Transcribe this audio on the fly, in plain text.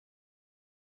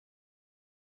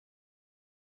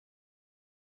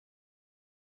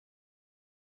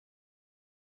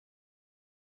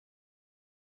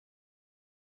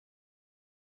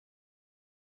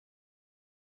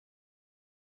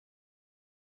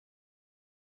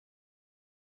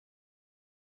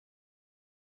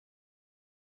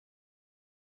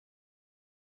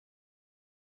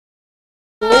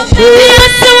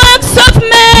the works of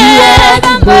men. You are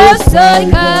the most high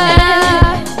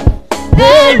God.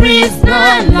 There is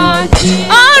none like you.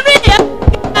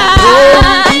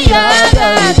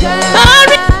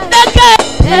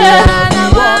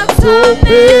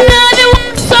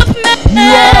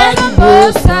 You are the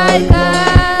most high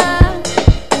God.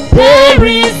 There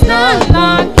is none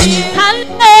like you.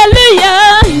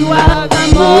 Hallelujah. You are the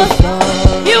most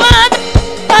high. You are the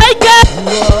high God.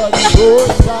 You are the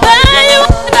most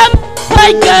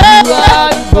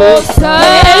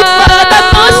high. You are the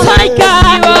most high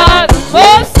God. You are the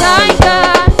most high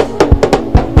God.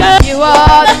 You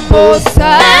are the most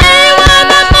high. You are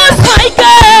the most high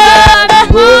God.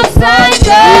 Most high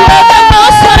God.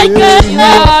 You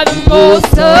are the most high God. You are the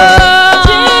most high.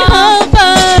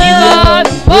 Jehovah. You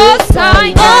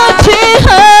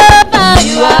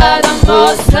are the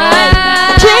most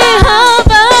high.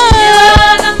 Jehovah. You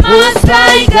are the most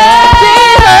high God.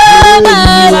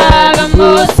 Jehovah. You are the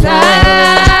most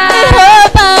high.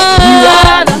 Jehovah. You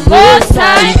are the most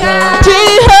high God.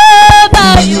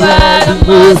 Jehovah. You are the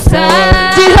most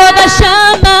high. Jehovah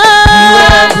Shammah. You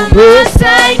are the most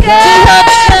high God.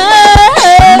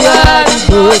 You are the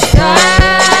most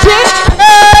high.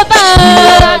 Jehovah. You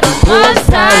are the most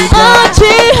high Oh, God.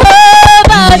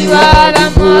 Jehovah. You are the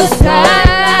most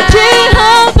high.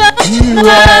 Jehovah. You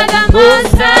are the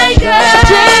most high God.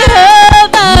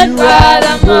 Jehovah. You are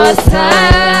the most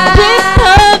high.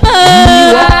 Jehovah. You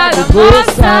are the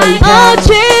most high Oh, God.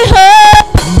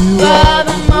 Jehovah. You are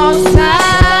the most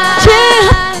high.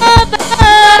 Jehovah. You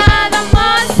are the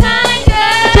most high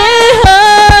God.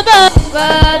 Jehovah. You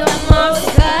are the most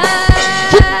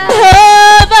high.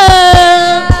 Jehovah.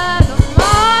 The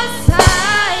most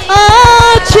high.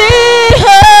 Oh,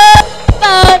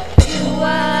 Jehovah. You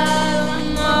are the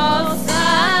most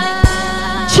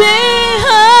high.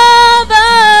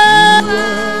 Jehovah.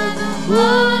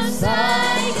 Most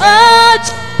high. Oh,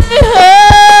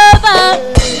 Jehovah.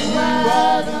 You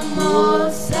are the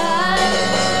most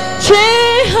high.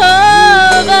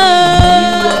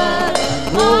 Jehovah.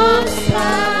 Most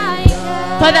high.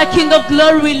 Father, King of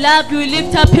glory, we love you. We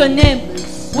lift up your name.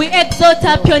 We exalt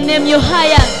up your name. You're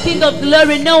higher, King of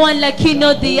glory. No one like you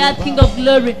know the earth, King of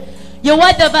glory. Your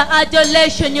word of our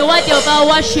adulation, your word of our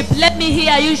worship. Let me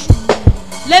hear you.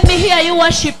 Let me hear you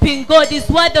worshiping God. His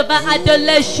word of our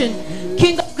adulation.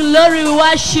 King of glory, we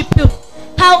worship you.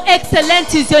 How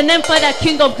excellent is your name, Father,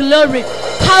 King of glory.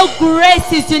 How great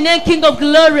is your name, King of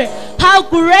glory. How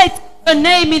great is your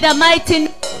name in the mighty name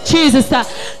of Jesus.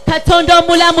 Katondo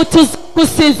mulamu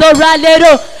tukusinzo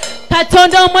ralero.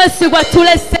 Katondo mwesigwa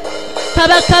tulese.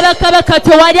 Kaba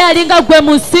katowali alinga gwe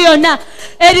munsi yonna.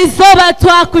 Erizoba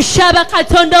twakushaba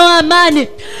Katondo w'amaanyi.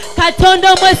 Katondo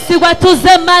mwesigwa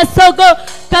tuze maaso go.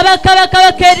 Kaba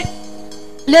keri.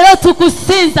 Lero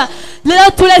tukusinza.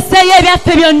 Lero tuleseyo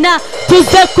ebyaffe byonna.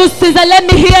 Tuze kusinza. Let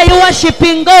me hear you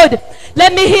worshiping God.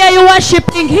 Let me hear you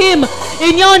worshiping Him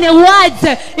in your words.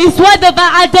 His word of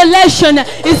our adulation.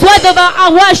 His word of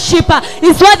our worship.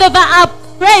 His word of our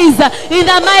praise. In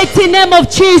the mighty name of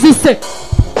Jesus.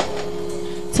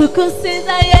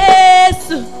 Tukusinza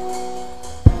Yesu.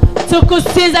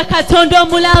 Tukusinza Katonda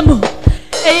omulamu.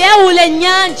 Eyawula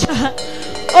ennyanja.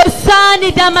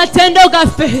 Osaanidde amatendo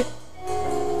gaffe.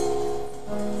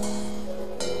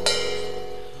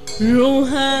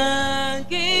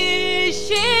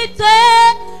 Ruhangishite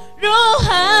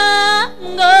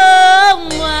ruhango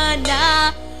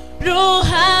mwana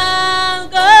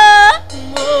ruhango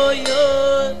moyo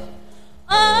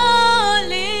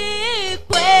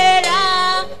olikwera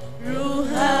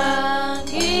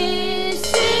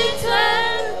Ruhangishite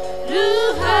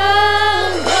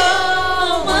ruhango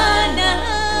mwana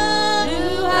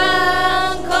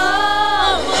ruhango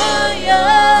moyo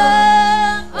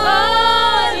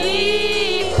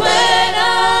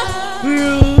olikwera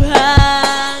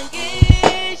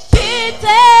ruhangishite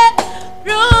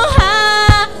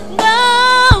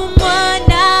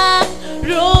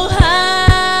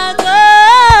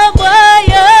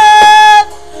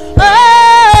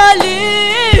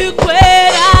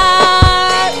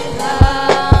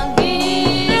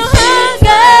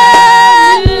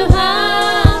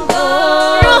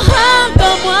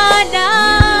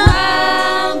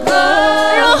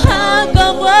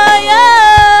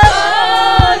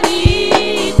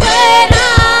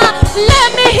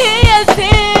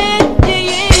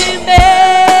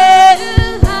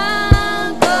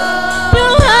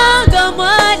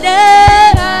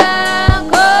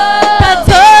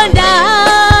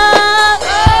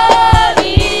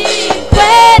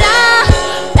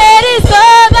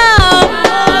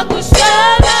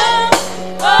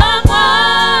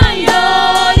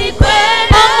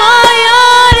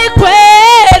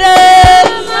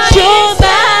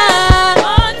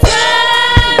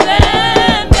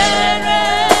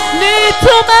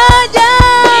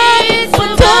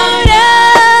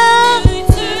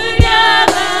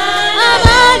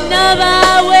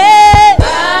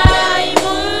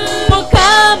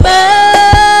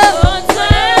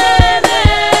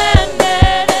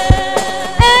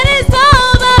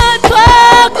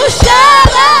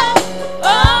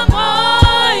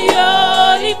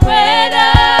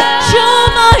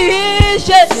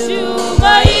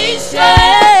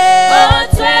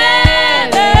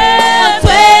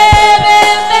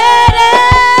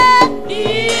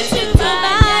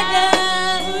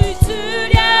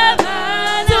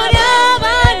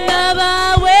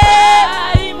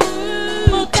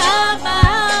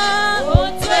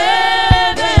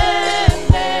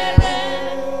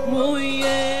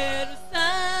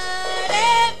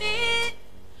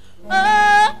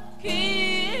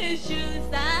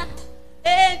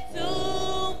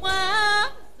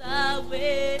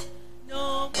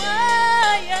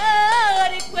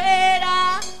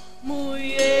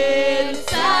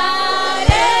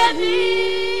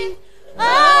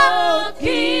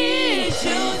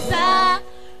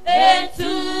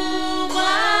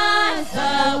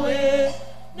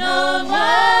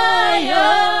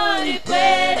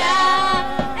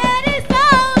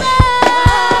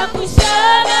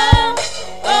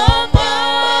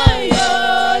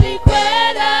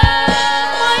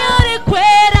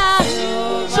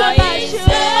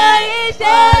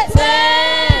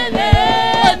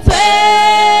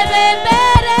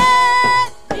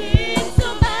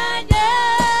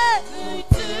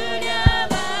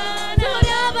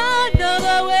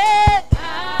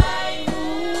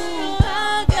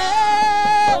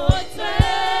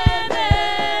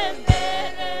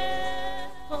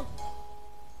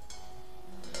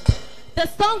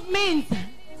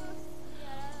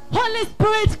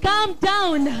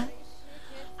down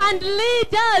and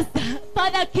lead us,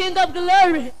 Father King of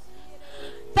glory.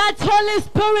 That Holy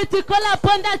Spirit, we call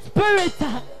upon that Spirit.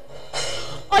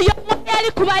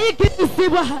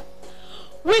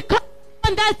 We call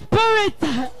upon that Spirit.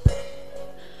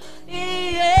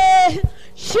 Yeah.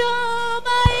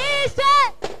 Shuma Isha.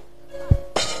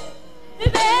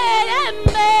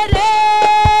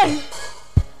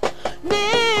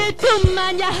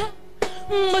 Nitumanya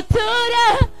mutura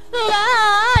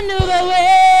wanu bawe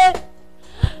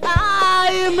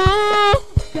aimu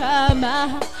kama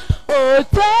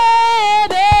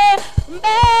otebe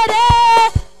mbere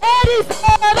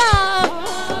erisaba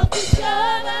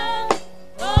kushaba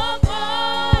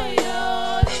omoyo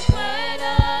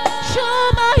nikwera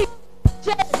shuma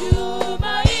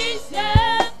isha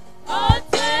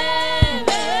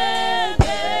otebe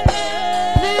mbere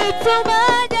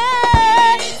nitumanya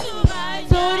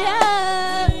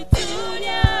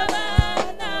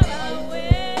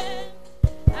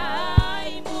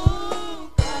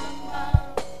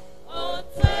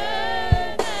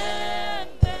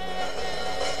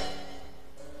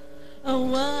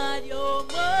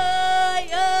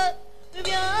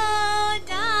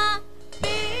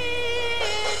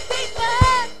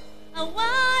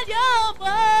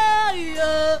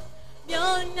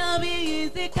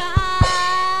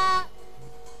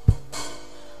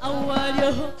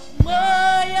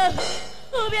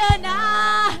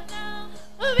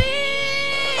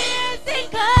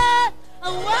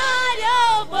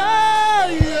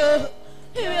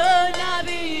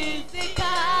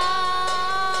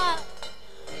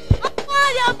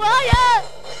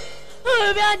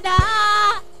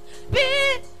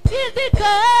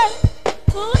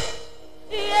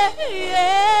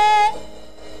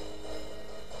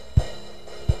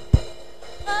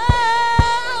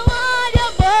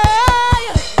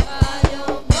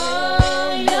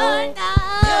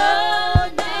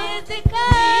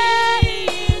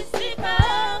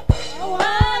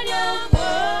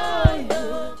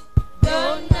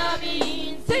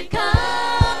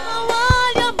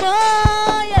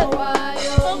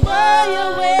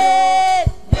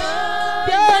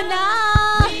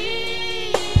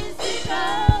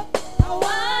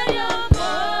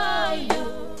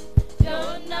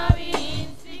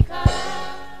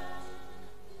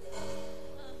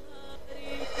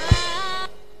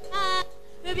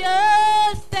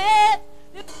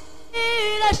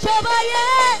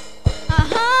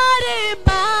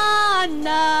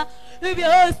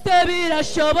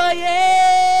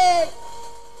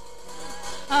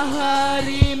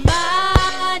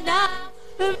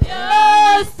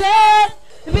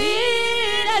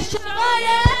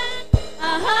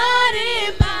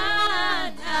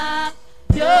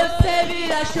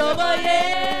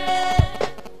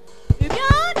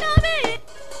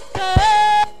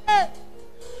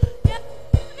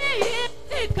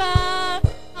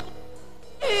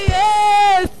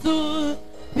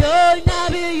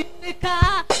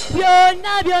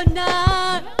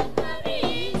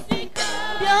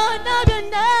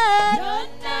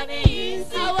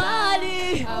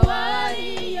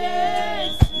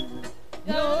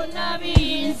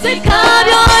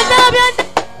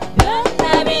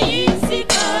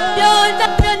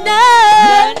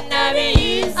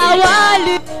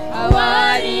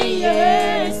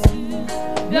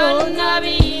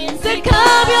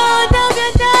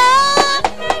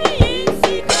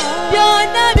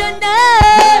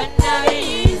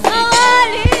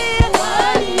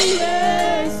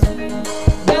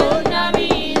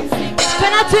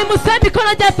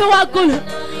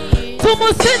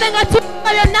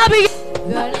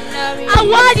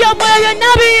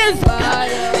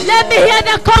let me hear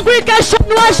the congregation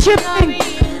worshiping.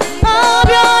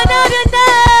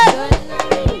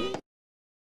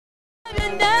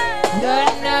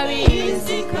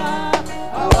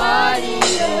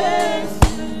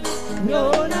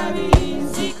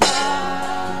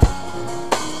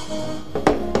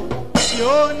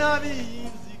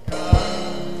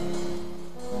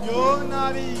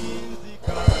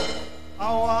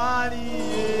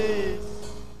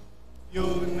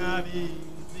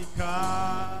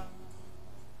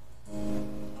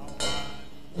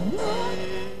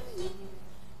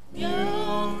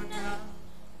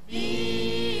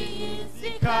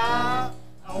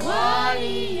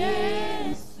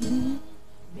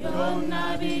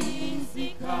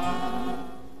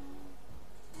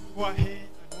 Go ahead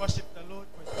and worship the Lord,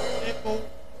 for He is able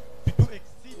to do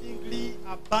exceedingly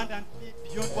abundantly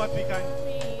beyond what we can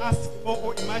ask for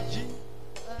or imagine.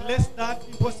 Place that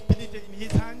impossibility in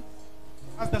His hands.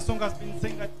 As the song has been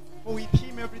saying, that for with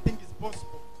Him everything is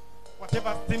possible.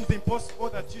 Whatever seems impossible,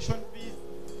 the tuition fees,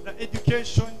 the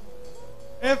education,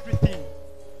 everything.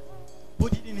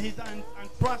 Put it in his hands and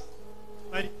trust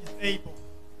that it is able.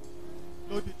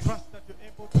 Lord, we trust that you're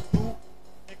able to do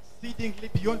exceedingly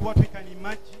beyond what we can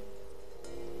imagine.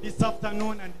 This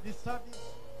afternoon and this service,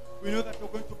 we know that you're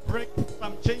going to break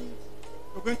some chains.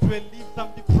 You're going to relieve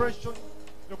some depression.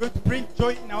 You're going to bring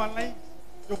joy in our lives.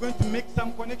 You're going to make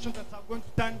some connections that are going to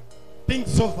turn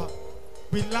things over.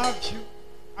 We love you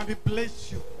and we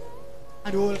bless you.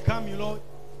 And we welcome you, Lord,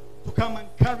 to come and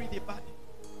carry the burden.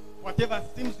 Whatever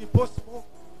seems impossible,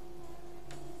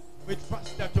 we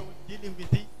trust that you're dealing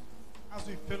with it as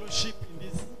we fellowship in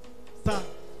this service.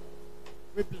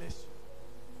 We bless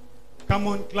you. Come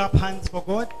on, clap hands for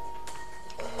God.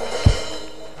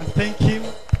 And thank him.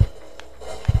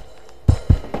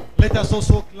 Let us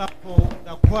also clap for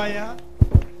the choir.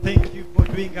 Thank you for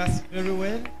doing us very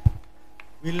well.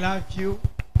 We love you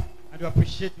and we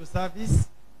appreciate your service.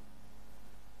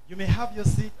 You may have your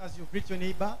seat as you greet your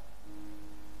neighbor.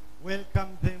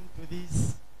 Welcome them to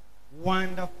this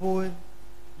wonderful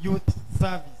youth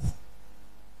service.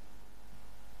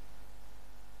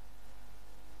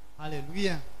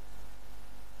 Hallelujah.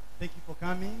 Thank you for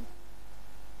coming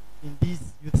in this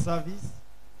youth service.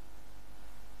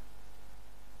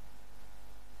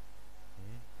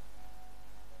 Okay.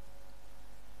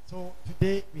 So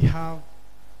today we have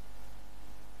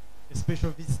a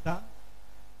special visitor,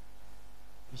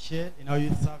 Michelle, in our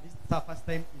youth service. It's our first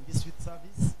time in this youth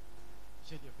service.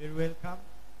 Michelle, you're very welcome.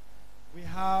 We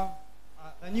have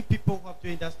the new people who have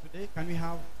joined us today. Can we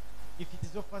have, if it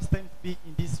is your first time to be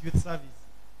in this youth service,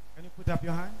 can you put up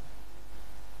your hand?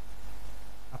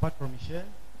 Apart from Michelle.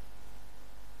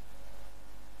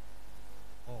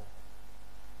 Oh.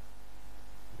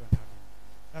 We don't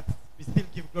have any. We still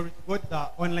give glory to God.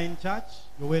 The online church,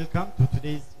 you're welcome to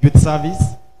today's youth service.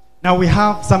 Now we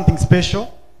have something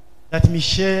special that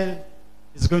Michelle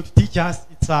is going to teach us.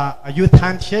 It's a youth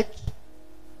handshake.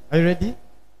 Are you ready?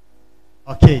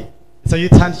 Okay. It's a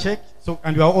youth handshake.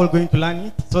 And we are all going to learn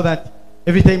it so that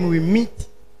every time you meet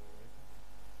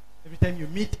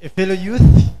a fellow youth,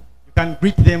 you can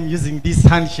greet them using this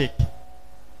handshake.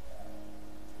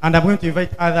 And I'm going to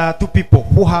invite other two people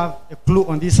who have a clue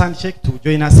on this handshake to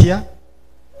join us here.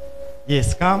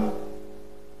 Yes, come.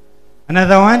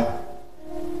 Another one.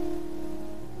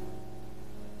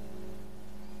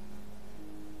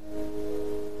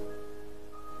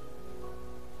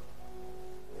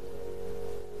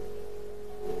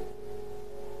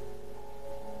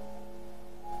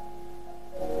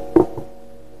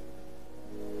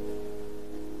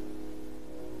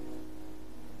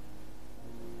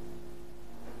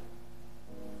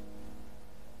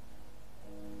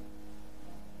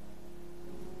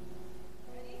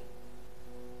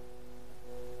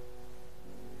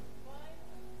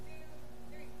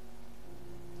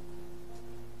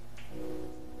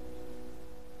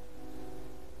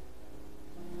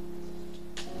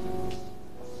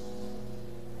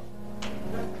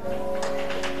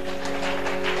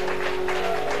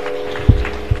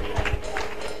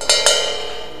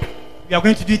 We are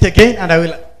going to do it again, and I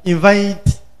will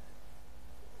invite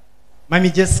Mommy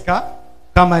Jessica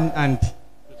come and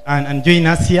join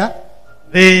us here.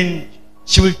 Then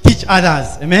she will teach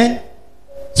others. Amen.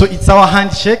 So it's our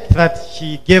handshake that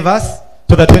she gave us,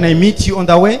 so that when I meet you on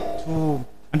the way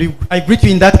I greet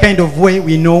you in that kind of way,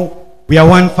 we know we are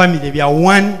one family. We are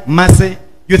one Massey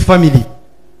youth family.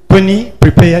 Tony,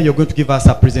 prepare. You're going to give us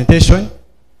a presentation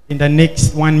in the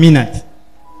next 1 minute.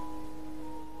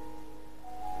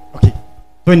 Okay.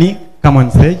 Tony, come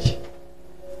on stage.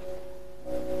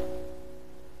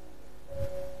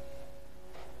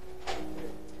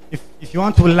 If you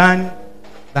want to learn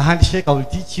the handshake, I will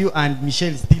teach you, and Michelle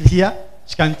is still here.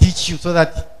 She can teach you so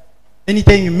that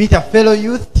anytime you meet a fellow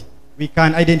youth, we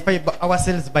can identify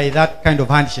ourselves by that kind of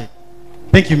handshake.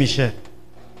 Thank you, Michelle.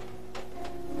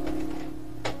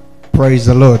 Praise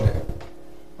the Lord.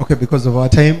 Okay, because of our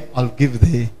time, I'll give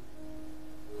the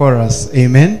chorus.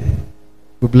 Amen.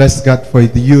 We bless God for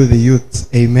you, the youths.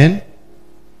 Amen.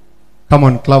 Come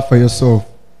on, clap for yourself.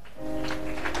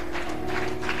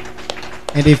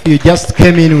 And if you just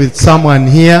came in with someone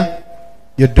here,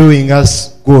 you're doing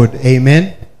us good.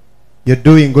 Amen. You're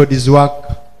doing God's work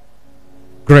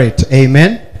great.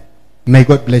 Amen. May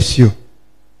God bless you.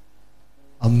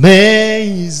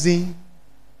 Amazing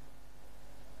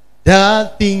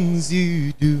the things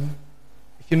you do.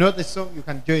 If you know the song, you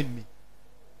can join me.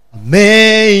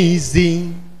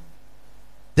 Amazing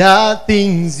the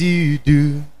things you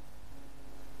do.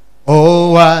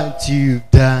 Oh, what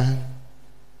you've done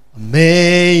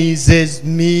amazes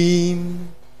me.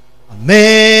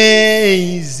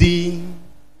 Amazing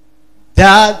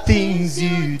the things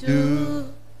you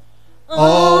do.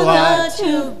 Oh, what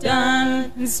you've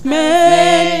It's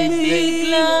made me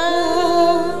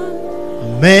glad.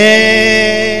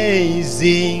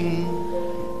 Amazing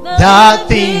the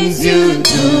things you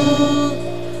do,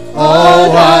 oh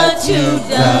what you've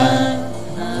done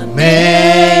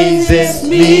amazes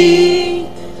me.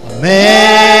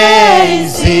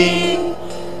 Amazing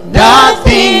the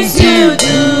things you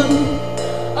do,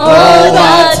 All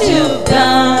that you've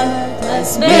done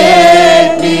has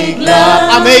made me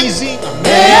glad. amazing,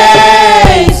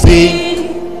 amazing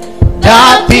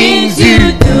the things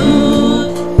you do,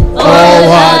 All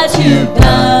that you've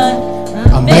done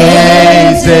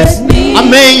amazes me.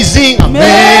 amazing,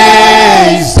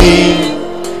 amazing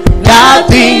the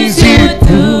things you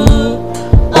do,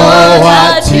 All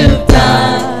that you've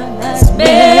done has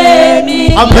made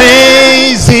me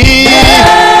amazing,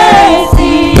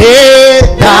 amazing. hey,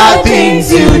 the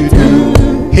things you do,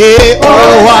 hey,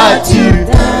 oh what you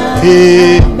do,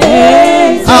 hey,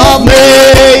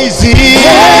 amazing,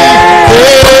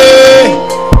 hey,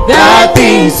 the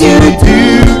things you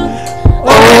do,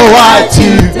 oh what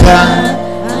you done,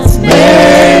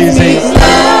 amazing.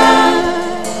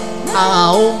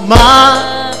 How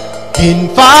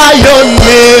magnify your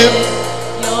name,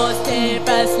 Your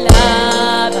steadfast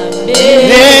love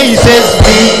amazes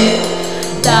me,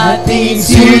 the things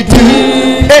you do,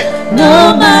 hey, no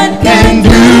man can do,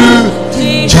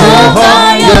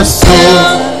 Jehovah your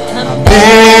soul,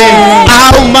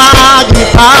 how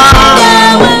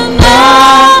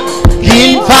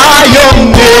magnify your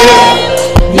name,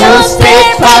 your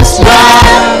steadfast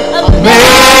love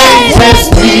amazes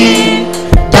me,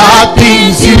 the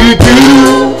things you do,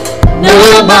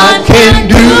 no man can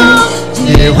do,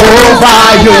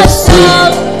 Jehovah your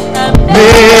soul,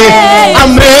 amazing,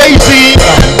 amazing,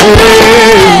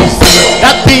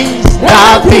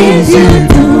 the things you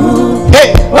do,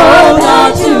 hey, All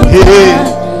that you hey,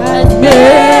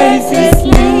 amazes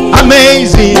me.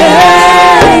 amazing, the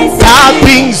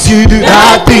things you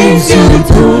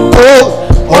do,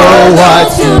 oh what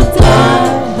you you've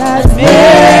done has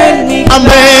made me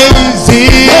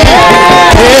amazing,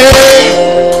 hey,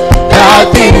 the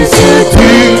things you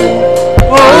do,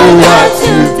 oh what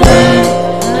you done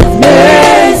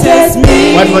amazes me.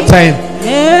 one more time,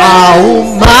 how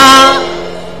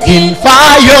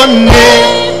magnify your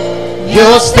name,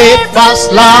 your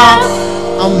steadfast love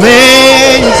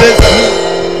amazes me,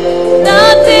 The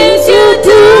things you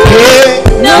do, hey,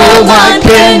 no man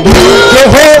can do,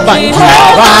 Jehovah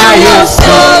your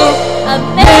soul,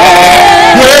 amazing.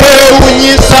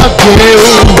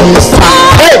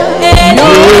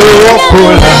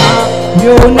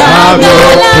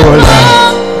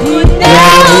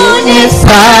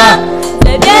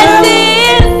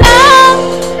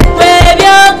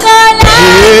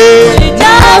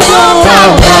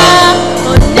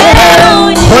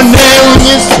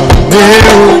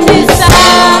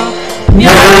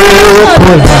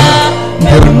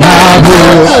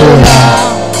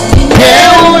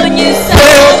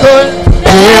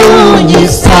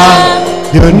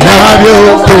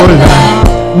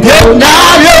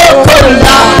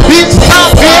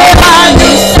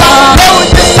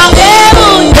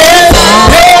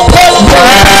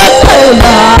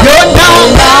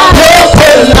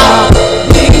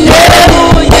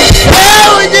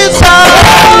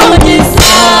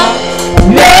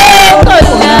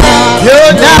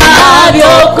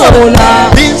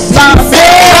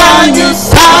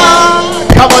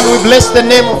 Come on, we bless the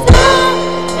name of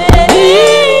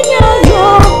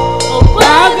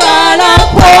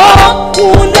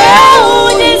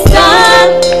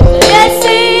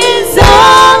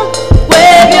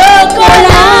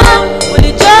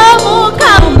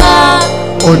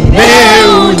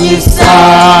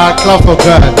Clap for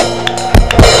God.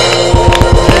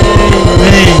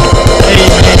 Amen.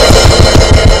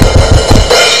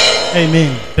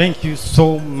 Amen. Thank you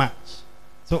so much.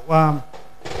 So I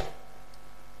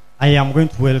am going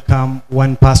to welcome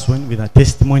one person with a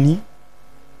testimony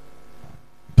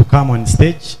to come on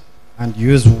stage and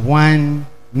use 1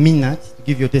 minute to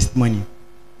give your testimony.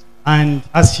 And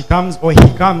as she comes or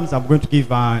he comes, I'm going to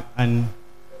give an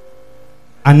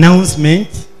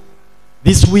announcement.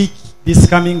 This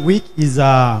coming week is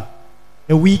a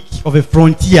week of a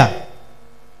frontier.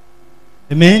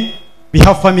 Amen. We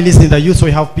have families in the youth, so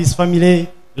we have peace family,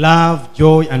 love,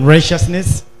 joy, and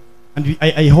righteousness. And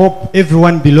I hope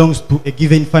everyone belongs to a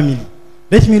given family.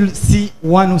 Let me see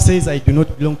one who says, I do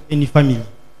not belong to any family.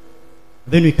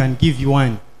 Then we can give you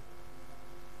one.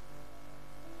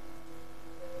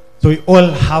 So we all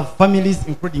have families,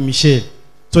 including Michelle.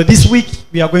 So this week,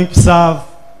 we are going to serve.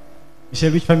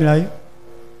 Michelle, which family are you?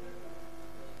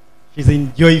 She's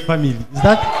in Joy family. Is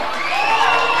that?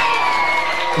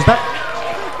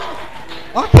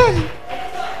 Okay.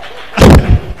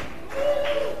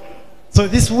 So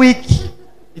this week,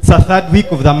 it's a third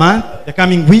week of the month, the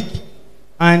coming week.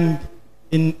 And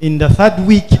in the third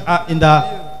week, in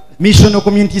the missional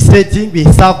community setting, we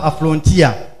serve a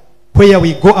frontier where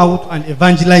we go out and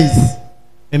evangelize.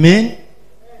 Amen.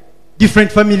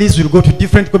 Different families will go to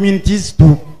different communities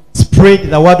to spread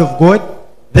the word of God.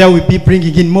 There will be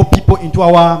bringing in more people into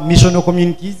our missional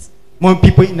communities, more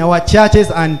people in our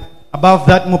churches, and above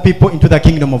that, more people into the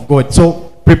kingdom of God.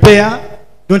 So prepare.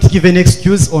 Don't give an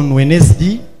excuse on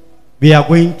Wednesday. We are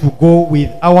going to go with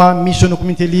our missional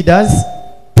community leaders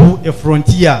to a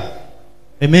frontier.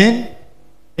 Amen.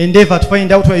 Endeavor to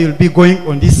find out where you'll be going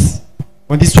on this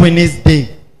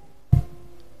Wednesday.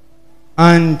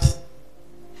 And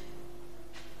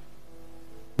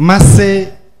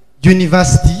Massey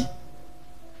University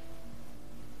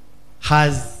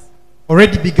has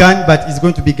already begun, but is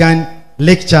going to begin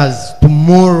lectures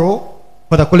tomorrow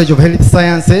for the College of Health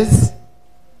Sciences.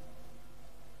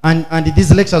 And in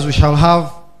these lectures we shall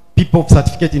have people of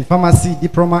certificate in pharmacy,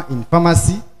 diploma in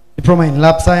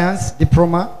lab science,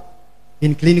 diploma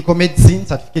in clinical medicine,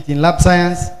 certificate in lab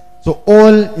science. So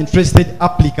all interested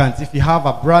applicants, if you have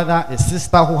a brother, a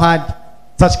sister who had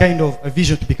such kind of a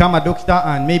vision to become a doctor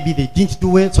and maybe they didn't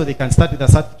do it, so they can start with a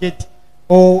certificate,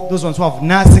 or those ones who have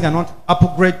nursing and want to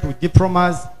upgrade to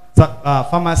diplomas,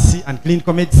 pharmacy and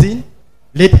clinical medicine,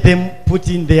 let them put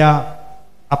in their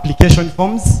application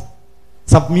forms,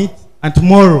 submit, and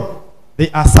tomorrow they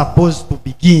are supposed to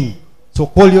begin. So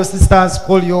call your sisters,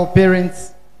 call your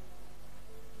parents,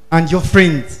 and your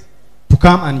friends to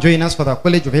come and join us for the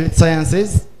College of Health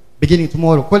Sciences beginning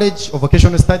tomorrow. College of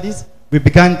Vocational Studies, we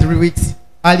began 3 weeks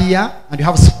earlier, and we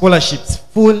have scholarships,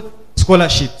 full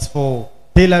scholarships for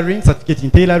tailoring, certificate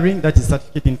in tailoring, that is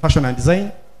certificate in fashion and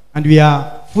design, and we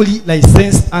are fully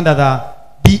licensed under the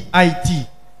DIT,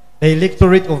 the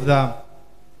Electorate of the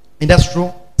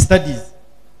Industrial Studies.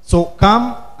 So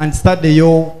come and study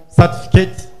your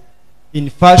certificate in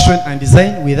fashion and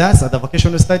design with us at the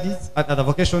vocational studies, at the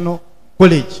vocational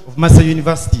college of Massey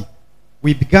University.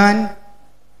 We began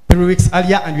 3 weeks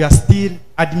earlier and we are still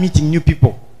admitting new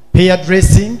people.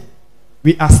 Hairdressing,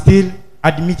 we are still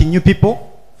admitting new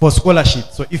people for scholarship.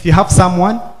 So if you have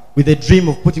someone with a dream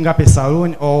of putting up a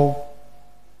salon or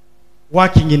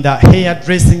working in the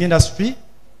hairdressing industry,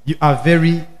 you are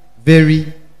very,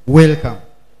 very welcome.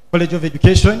 College of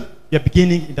Education, we are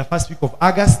beginning in the first week of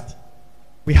August.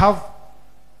 We have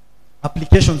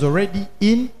applications already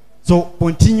in, so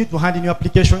continue to hand in your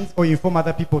applications or inform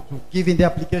other people to give in their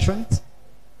applications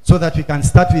so that we can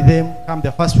start with them come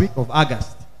the first week of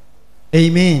August.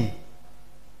 Amen.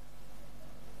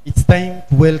 It's time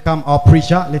to welcome our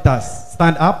preacher. Let us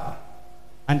stand up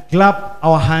and clap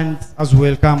our hands as we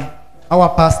welcome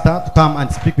our pastor to come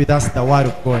and speak with us the word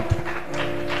of God.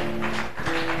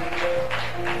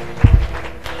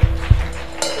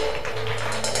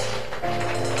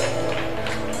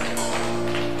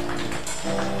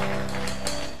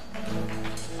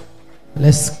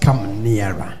 Let's come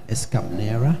nearer. Let's come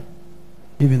nearer.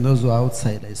 Even those who are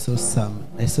outside, I saw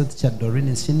Teacher Doreen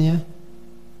is in here.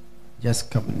 Just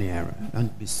come nearer.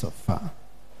 Don't be so far.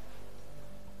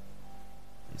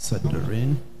 So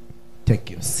Doreen, take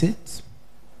your seat.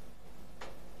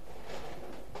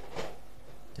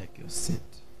 Take your seat.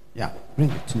 Yeah, bring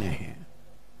it near here.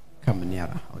 Come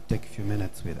nearer. I'll take a few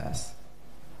minutes with us.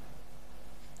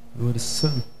 Good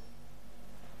soon.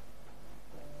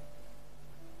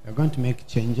 We're going to make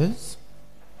changes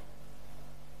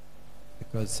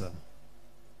because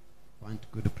we want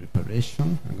good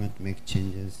preparation. We're going to make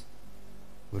changes.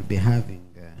 We'll be having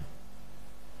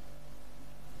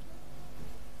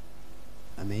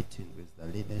a meeting with the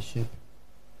leadership,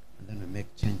 and then we'll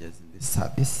make changes in this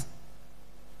service,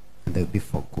 and they'll be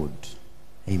for good.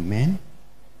 Amen.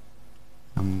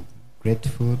 I'm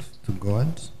grateful to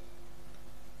God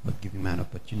for giving me an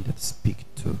opportunity to speak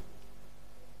to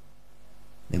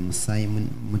the Messiah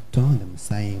Muto, the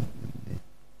Messiah,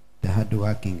 the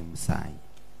hard-working Messiah.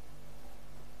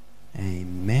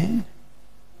 Amen.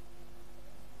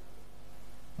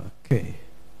 Okay.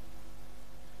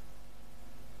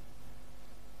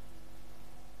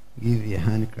 Give a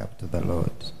hand clap to the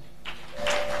Lord.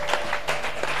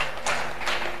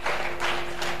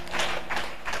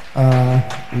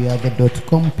 We are the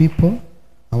 .com people.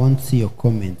 I want to see your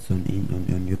comments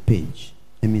on your page.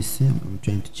 Let me see. I'm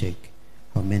trying to check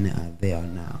how many are there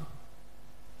now.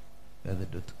 We are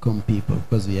the .com people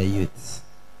because we are youths.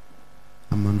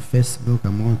 I'm on Facebook.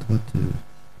 I'm going to go to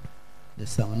the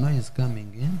sound noise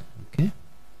coming in. Okay.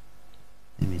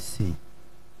 Let me see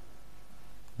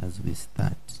as we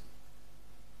start.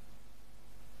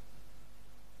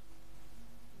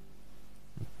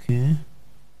 Okay.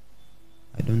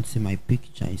 I don't see my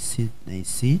picture. I see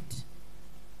it.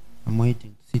 I'm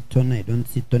waiting to see Tony. I don't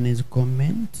see Tony's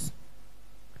comments.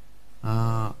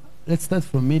 Let's start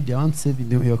from media. I want to see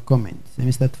your comments. Let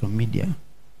me start from media.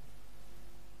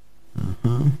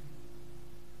 I'm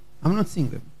not seeing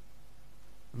them.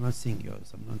 I'm not seeing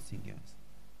yours.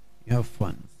 You have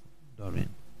phones, Doreen.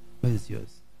 Where is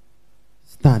yours?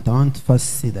 Start. I want to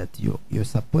first see that you're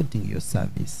supporting your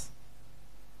service.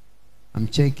 I'm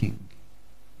checking.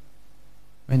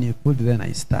 When you put, then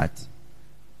I start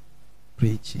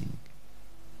preaching.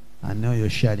 I know you're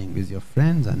sharing with your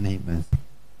friends and neighbors.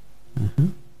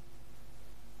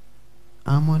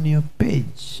 I'm on your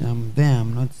page. I'm there.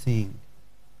 I'm not seeing.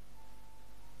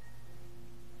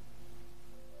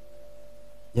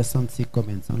 Just don't see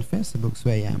comments on Facebook.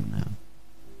 Where I am now.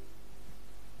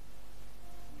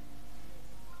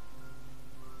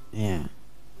 Yeah.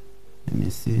 Let me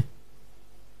see.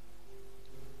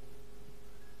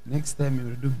 Next time you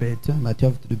will do better, but you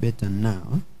have to do better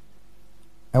now.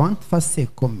 I want to first say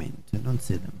comment. I don't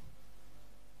see them.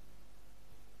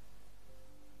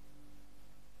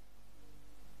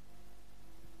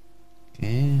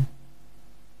 Okay.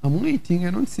 I'm waiting.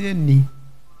 I don't see any.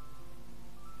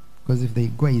 Because if they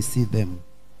go, I see them.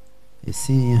 I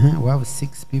see, we have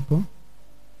 6 people.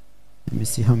 Let me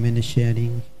see how many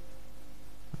sharing.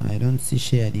 I don't see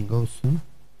sharing also.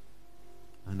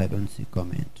 And I don't see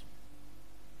comment.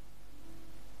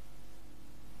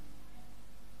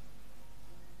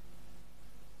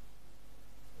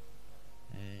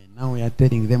 Now we are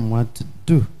telling them what to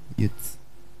do. Youths.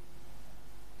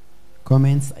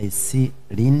 Comments, I see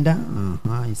Linda.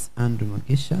 It's Andrew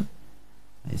Magisha.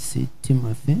 I see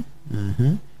Timothy.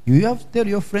 You have to tell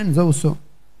your friends also.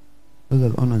 Those are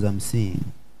the honors I'm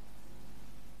seeing.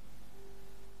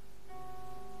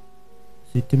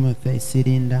 See Timothy, I see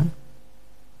Linda.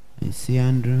 I see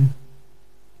Andrew.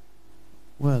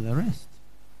 Well, the rest.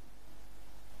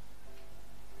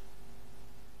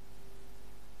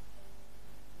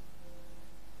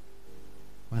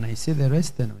 When I see the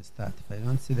rest, then we start. If I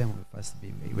don't see them, we first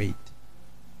wait.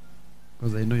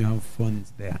 Because I know you have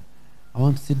phones there. I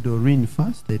want to see Doreen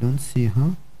first. I don't see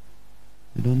her.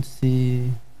 I don't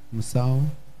see Musao.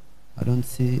 I don't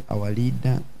see our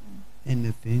leader.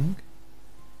 Anything.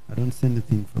 I don't see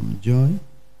anything from Joy.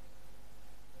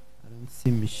 I don't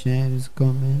see Michelle's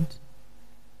comment.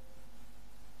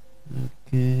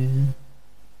 Okay.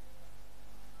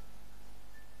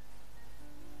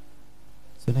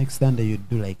 So next Sunday you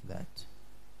do like that.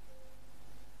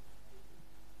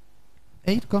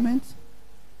 8 comments?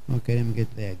 Okay, let me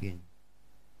get there again.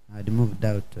 I'd moved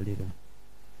out a little.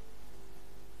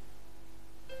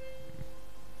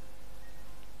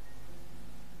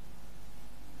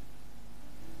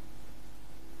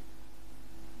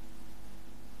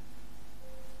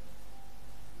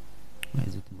 Why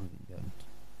is it moving out?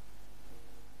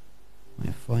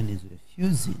 My phone is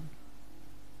refusing.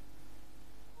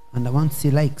 And I want to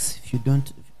see likes. If you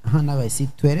don't, now I see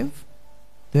 12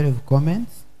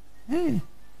 comments. Hey,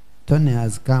 Tony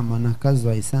has come.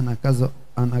 Anakazo Isa,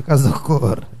 anakazo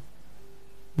kor.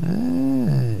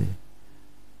 Hey.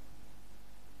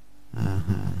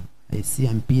 I see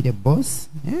Ampire Boss.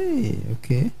 Hey,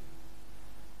 okay.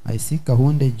 I see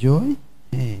Kahunde Joy.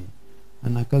 Hey,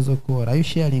 anakazo kor. Are you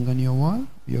sharing on your wall,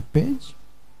 your page,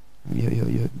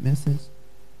 your message?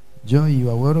 Joy, you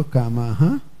are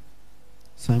welcome.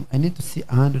 So I need to see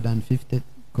 150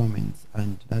 comments,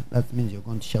 and that means you're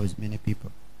going to share with many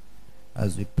people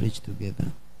as we preach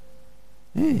together.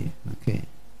 Hey, okay.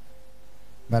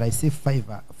 But I see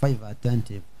 5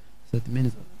 attentive, so it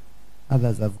means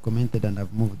others have commented and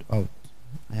have moved out.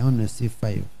 I only see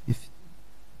 5. If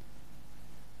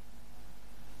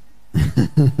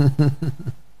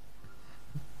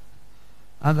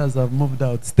others have moved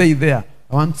out, stay there.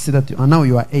 I want to see that now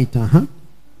you are 8.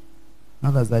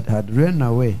 Others that had run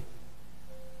away.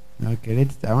 Okay,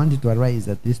 I want it to arise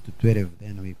at least to 12,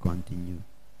 then we continue.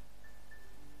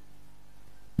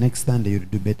 Next Sunday you'll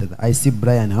do better. I see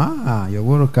Brian. You're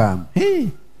welcome.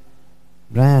 Hey,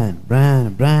 Brian.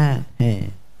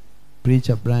 Hey,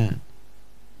 Preacher Brian.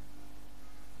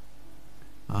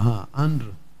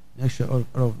 Andrew. Make sure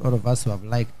all of us who have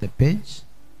liked the page.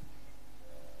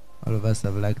 All of us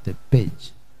have liked the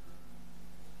page.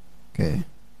 Okay.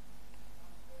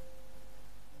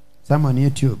 Some on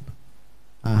YouTube.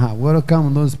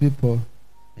 Welcome those people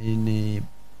in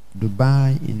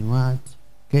Dubai, in what?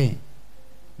 Okay.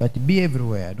 But be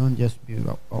everywhere. Don't just be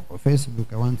on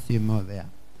Facebook. I want to see more there.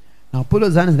 Now put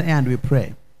those hands in the air and we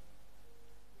pray.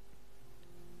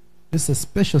 This is a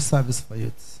special service for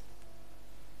youths.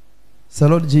 So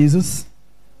Lord Jesus,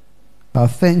 I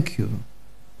thank you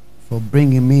for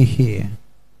bringing me here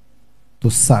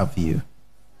to serve you.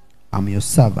 I'm your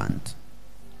servant.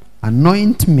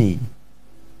 Anoint me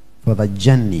for the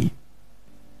journey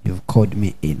you've called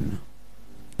me in.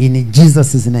 In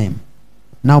Jesus' name.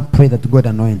 Now pray that God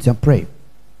anoints you. Pray.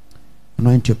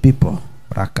 Anoint your people.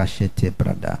 Rakashete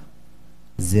brada.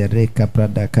 Zereka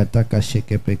brada kataka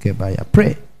sheke preke baya.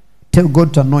 Pray. Tell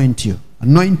God to anoint you.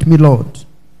 Anoint me, Lord.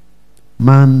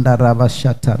 Manda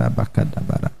ravashata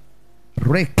rabakadabara.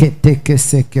 Reketeke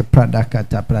seke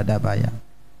pradakata pradabaya.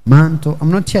 Manto, I'm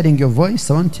not hearing your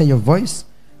voice. I want to hear your voice.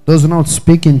 Those who not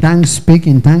speak in tongues, speak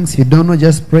in tongues. If you don't know,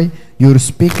 just pray. You'll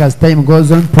speak as time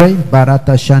goes on. Pray.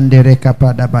 Barata shandereka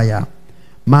pradabaya.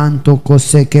 Manto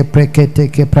koseke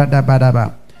preketeke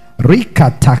pradabadaba.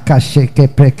 Rika taka sheke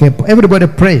preke. Everybody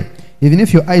pray. Even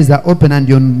if your eyes are open and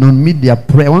you're on media,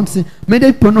 pray. I want to see,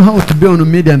 many people know how to be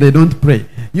on media and they don't pray.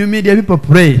 You media people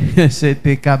pray.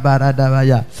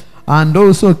 And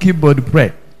also keyboard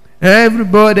pray.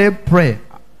 Everybody pray.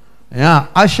 Yeah,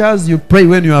 ushers, you pray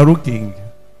when you are looking.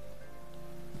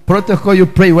 Protocol, you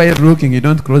pray while you're looking. You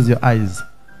don't close your eyes.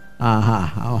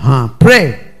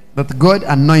 Pray that God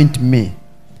anoint me.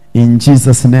 In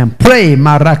Jesus' name. Pray.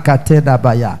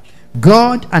 Marakatedabaya.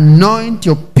 God anoint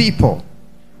your people.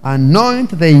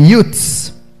 Anoint the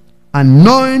youths.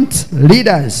 Anoint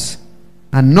leaders.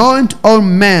 Anoint all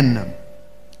men.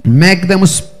 Make them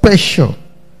special.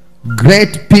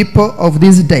 Great people of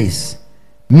these days.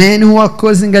 Men who are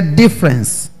causing a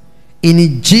difference.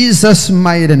 In Jesus'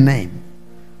 mighty name.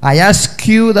 I ask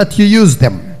you that you use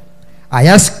them. I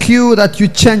ask you that you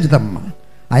change them.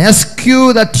 I ask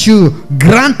you that you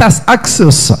grant us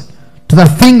access to the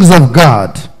things of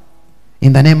God.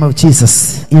 In the name of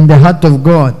Jesus. In the heart of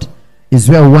God is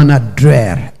where we want to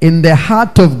dwell. In the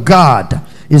heart of God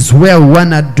is where we want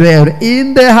to dwell.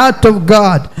 In the heart of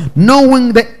God,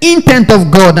 knowing the intent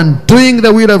of God and doing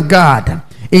the will of God.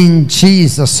 In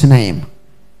Jesus' name.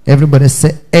 Everybody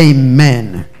say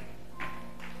amen.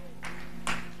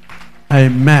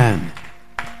 Amen.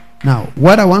 Now,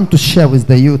 what I want to share with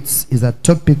the youths is a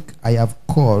topic I have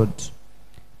called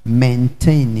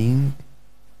maintaining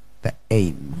the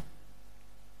aim.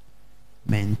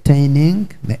 Maintaining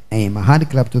the aim. A hand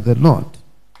clap to the Lord.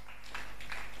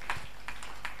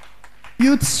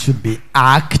 Youths should be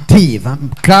active.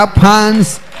 Clap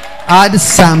hands. Add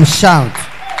some shout.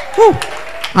 Woo.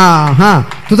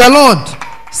 To the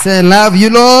Lord. Say, love you,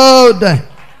 Lord.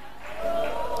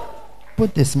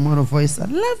 Put a small voice. I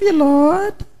love you,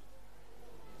 Lord.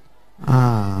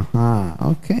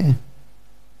 Okay.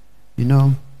 You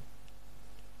know,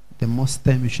 the most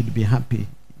time you should be happy.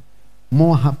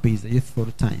 More happy is a youthful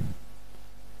time.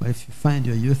 But if you find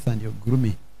your youth and you're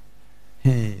gloomy,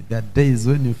 hey, there are days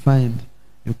when you find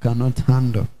you cannot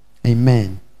handle.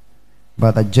 Amen.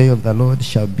 But the joy of the Lord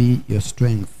shall be your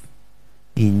strength.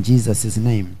 In Jesus'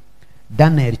 name.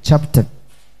 Daniel chapter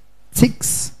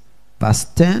 6, verse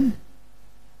 10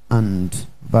 and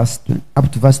verse 20,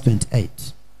 up to verse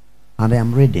 28. And I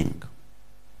am reading.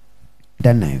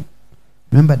 Daniel.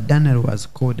 Remember, Daniel was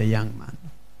called a young man.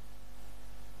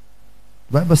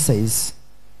 The Bible says,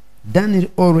 Daniel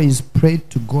always prayed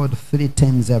to God 3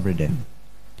 times every day.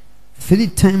 3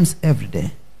 times every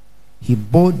day. He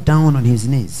bowed down on his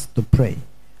knees to pray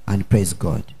and praise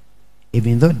God.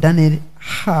 Even though Daniel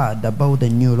heard about the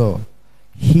new law,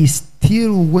 he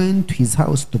still went to his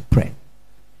house to pray.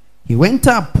 He went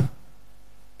up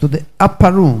to the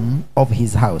upper room of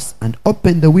his house and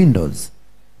opened the windows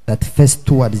that faced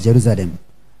towards Jerusalem.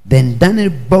 Then Daniel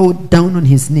bowed down on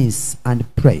his knees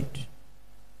and prayed,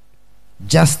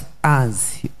 just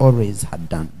as he always had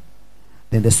done.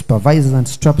 Then the supervisors and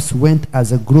straps went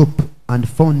as a group and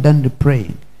found Daniel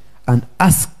praying and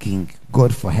asking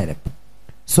God for help.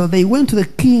 So they went to the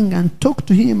king and talked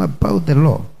to him about the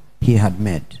law he had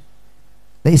made.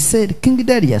 They said, King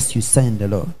Darius, you signed the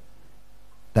law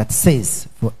that says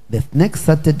for the next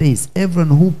 30 days,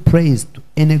 everyone who prays to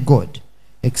any god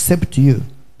except you,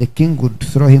 the king would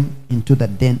throw him into the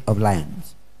den of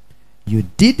lions. You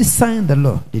did sign the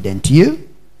law, didn't you?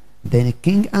 Then the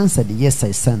king answered, yes,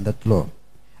 I signed that law.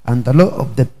 And the law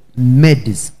of the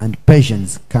Medes and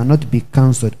Persians cannot be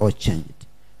cancelled or changed.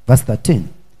 Verse 13.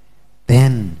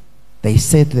 Then they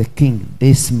said to the king,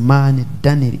 this man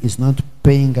Daniel is not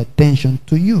paying attention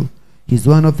to you. He's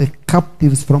one of the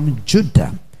captives from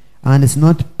Judah and is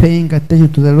not paying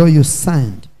attention to the law you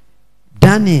signed.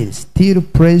 Daniel still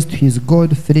praised his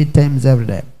God 3 times every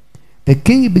day. The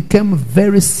king became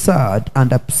very sad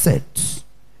and upset.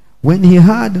 When he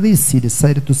heard this, he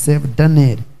decided to save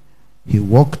Daniel. He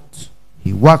worked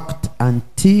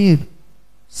until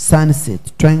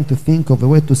sunset, trying to think of a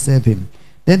way to save him.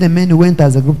 Then the men went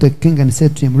as a group to the king and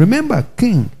said to him, remember,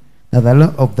 king, that the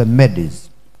law of the Medes,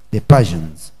 the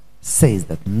Persians, says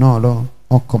that no law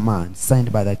or command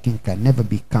signed by the king can never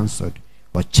be cancelled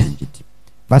or changed.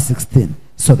 Verse 16.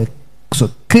 So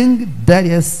King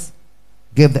Darius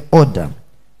gave the order.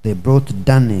 They brought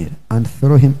Daniel and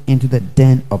threw him into the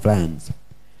den of lions.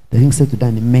 The king said to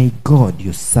Daniel, may God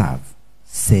you serve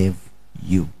save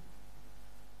you.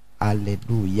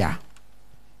 Hallelujah.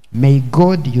 May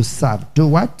God you serve do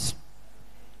what?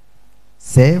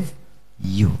 Save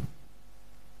you.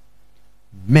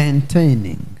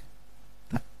 Maintaining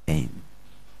the aim.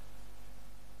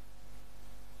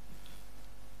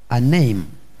 A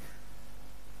name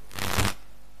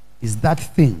is that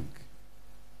thing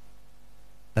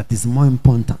that is more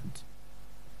important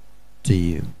to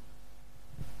you.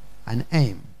 An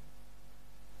aim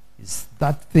is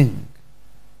that thing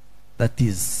that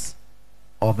is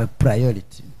of a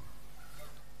priority.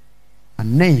 A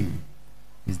name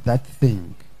is that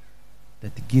thing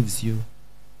that gives you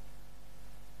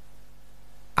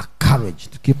a courage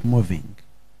to keep moving.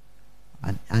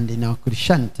 And in our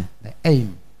Christianity, the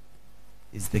aim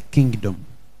is the kingdom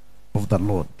of the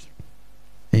Lord.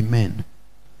 Amen.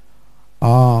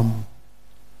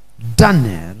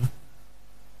 Daniel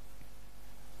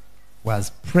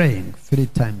was praying 3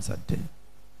 times a day.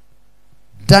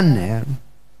 Daniel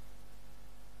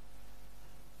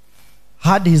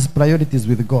had his priorities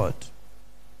with God.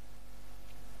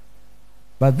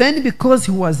 But then because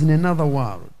he was in another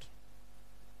world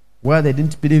where they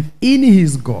didn't believe in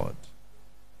his God,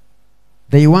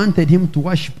 they wanted him to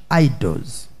worship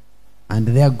idols and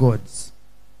their gods.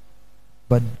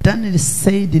 But Daniel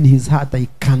said in his heart, I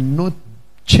cannot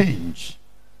change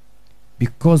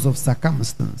because of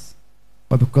circumstance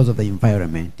or because of the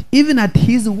environment. Even at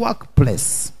his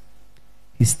workplace,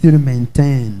 he still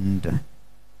maintained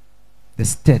the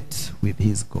state with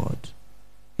his God.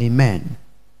 Amen.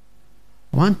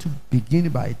 I want to begin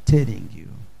by telling you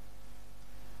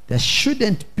there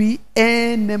shouldn't be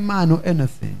any man or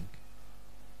anything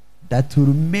that will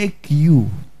make you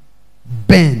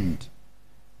bend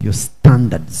your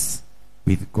standards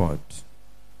with God.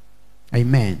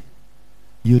 Amen.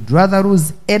 You'd rather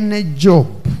lose any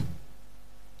job.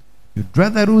 You'd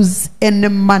rather lose any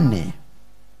money.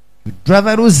 You'd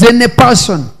rather lose any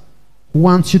person who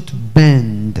wants you to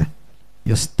bend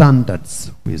your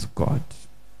standards with God.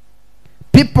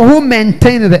 People who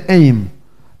maintain the aim,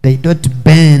 they don't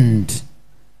bend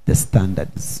the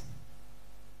standards.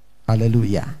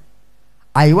 Hallelujah.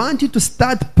 I want you to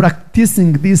start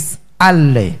practicing this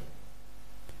early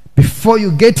before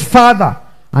you get further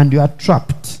and you are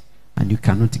trapped and you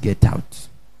cannot get out.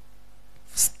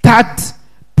 Start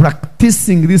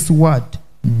practicing this word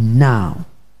now.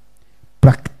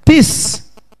 Practice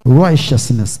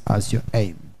righteousness as your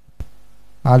aim.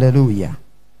 Hallelujah.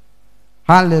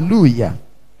 Hallelujah.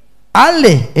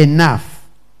 Early enough.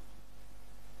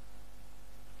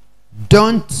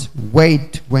 Don't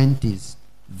wait when it is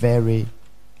very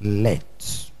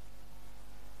late.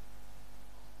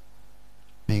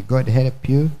 May God help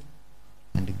you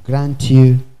and grant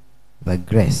you the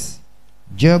grace.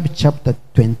 Job chapter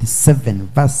 27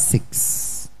 verse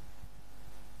 6.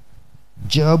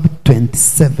 Job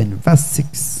 27 verse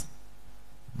 6.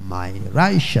 My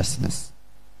righteousness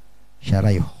shall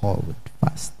I hold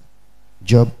fast.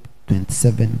 Job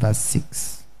 27 verse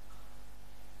 6.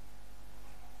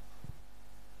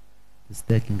 It's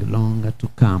taking longer to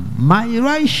come. My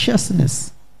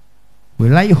righteousness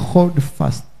will I hold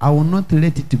fast. I will not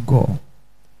let it go.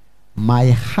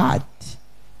 My heart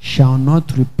shall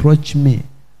not reproach me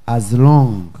as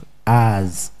long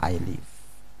as I live.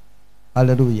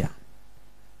 Hallelujah.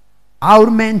 I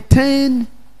will maintain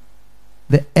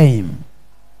the aim.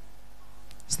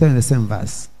 Still in the same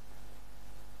verse.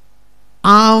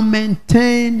 I'll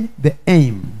maintain the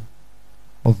aim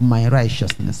of my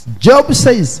righteousness. Job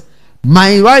says,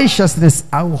 my righteousness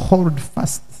I will hold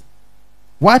fast.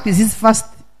 What is his fast?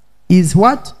 Is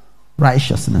what?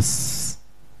 Righteousness.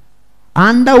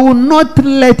 And I will not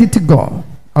let it go.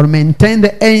 I will maintain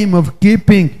the aim of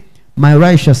keeping my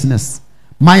righteousness.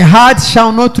 My heart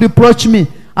shall not reproach me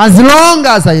as long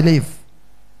as I live.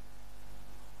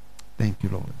 Thank you,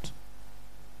 Lord.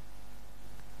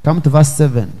 Come to verse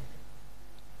 7.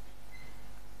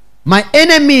 My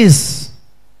enemies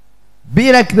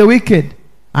be like the wicked,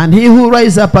 and he who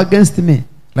rises up against me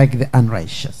like the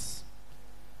unrighteous.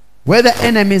 Whether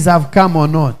enemies have come or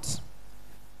not,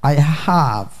 I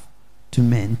have to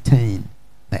maintain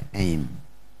the aim.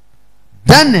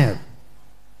 Daniel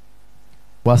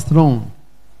was thrown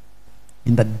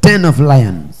in the den of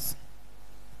lions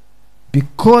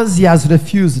because he has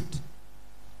refused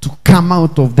to come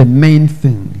out of the main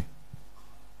thing,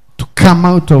 to come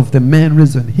out of the main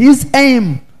reason. His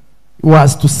aim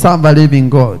was to serve a living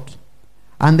God.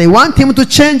 And they want him to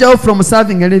change out from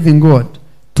serving a living God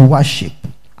to worship.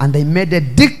 And they made a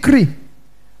decree,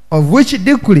 of which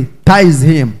decree ties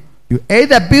him. You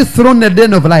either be thrown in the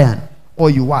den of lion or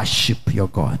you worship your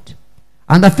God.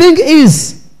 And the thing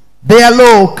is, their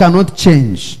law cannot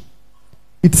change.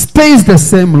 It stays the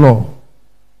same law.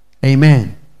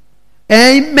 Amen.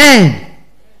 Amen.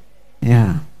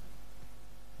 Yeah.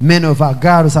 Many of our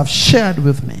girls have shared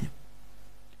with me.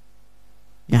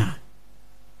 Yeah.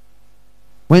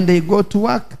 When they go to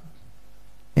work,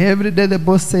 every day the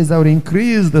boss says, I will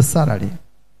increase the salary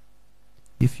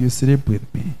if you sleep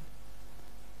with me.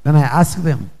 Then I ask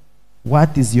them,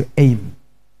 what is your aim?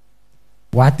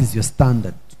 What is your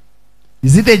standard?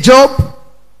 Is it a job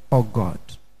or God?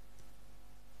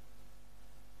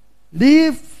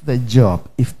 Leave the job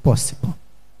if possible.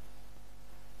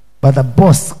 But the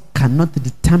boss cannot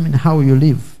determine how you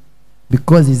live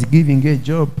because he's giving you a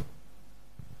job.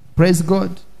 Praise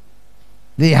God.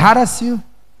 They harass you.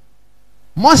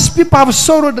 Most people have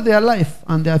sorrowed their life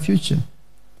and their future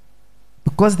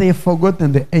because they have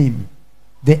forgotten the aim.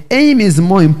 The aim is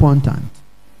more important.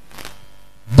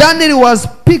 Daniel was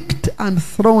picked and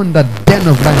thrown in the den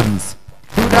of lions.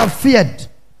 He would have feared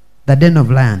the den of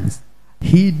lions.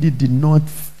 He did not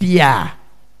fear.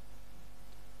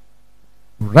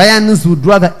 Lions would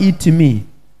rather eat me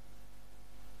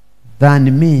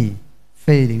than me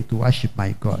failing to worship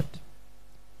my God.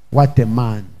 What a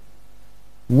man.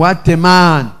 What a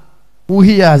man who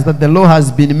hears that the law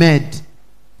has been made.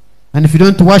 And if you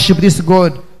don't worship this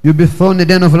God, you'll be thrown in the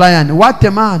den of lions. What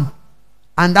a man.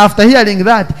 And after hearing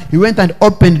that, he went and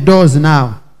opened doors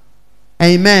now.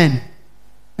 Amen.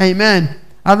 Amen.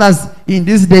 Others in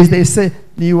these days, they say,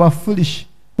 you are foolish.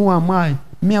 Who am I?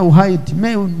 Me, I will hide.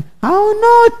 Me, I will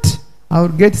not. I will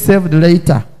get saved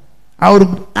later. I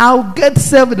will get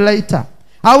saved later.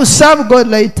 I will serve God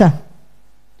later.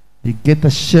 They get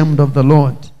ashamed of the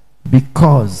Lord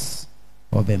because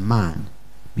of a man.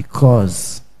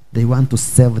 Because they want to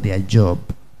save their job.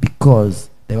 Because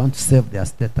they want to save their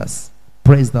status.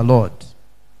 Praise the Lord.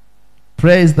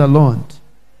 Praise the Lord.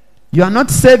 You are not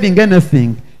saving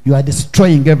anything. You are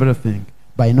destroying everything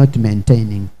by not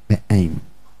maintaining the aim.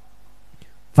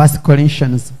 1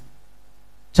 Corinthians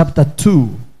chapter 2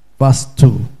 verse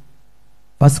 2.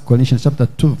 1 Corinthians chapter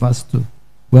 2 verse 2.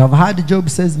 We have heard Job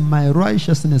says, my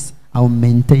righteousness, I will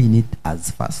maintain it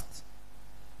as fast.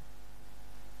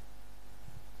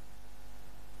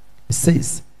 It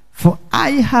says, for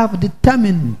I have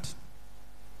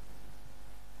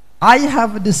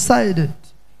decided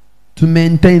to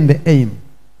maintain the aim.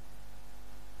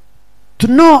 To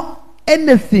know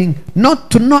anything,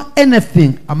 not to know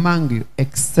anything among you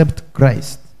except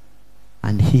Christ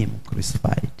and him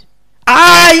crucified.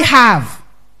 I have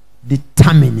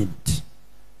determined.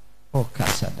 Oh,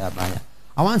 Kashadabaya.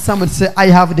 I want someone to say, I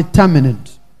have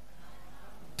determined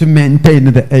to maintain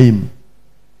the aim.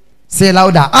 Say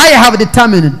louder. I have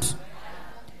determined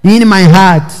in my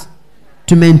heart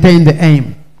to maintain the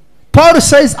aim. Paul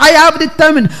says, I have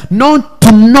determined not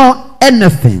to know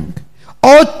anything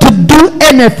or to do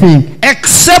anything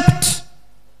except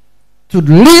to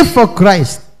live for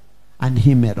Christ and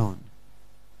him alone.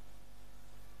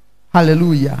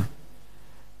 Hallelujah.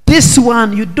 This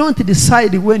one, you don't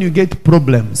decide when you get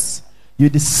problems. You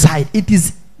decide. It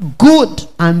is good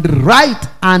and right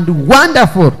and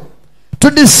wonderful to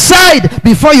decide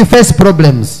before you face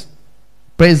problems.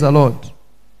 Praise the Lord.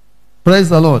 Praise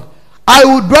the Lord. I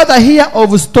would rather hear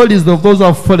of stories of those who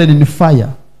have fallen in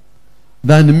fire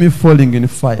than me falling in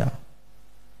fire.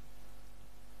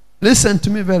 Listen to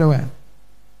me very well.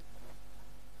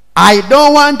 I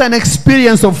don't want an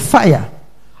experience of fire.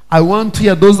 I want to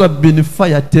hear those who have been in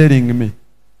fire telling me.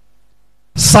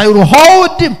 So I will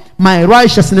hold my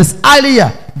righteousness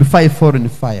earlier before I fall in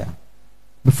fire.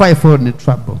 Before I fall in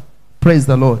trouble. Praise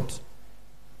the Lord.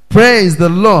 Praise the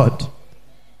Lord.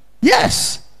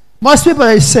 Yes. Most people,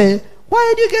 they say,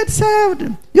 why did you get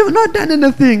saved? You have not done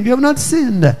anything. You have not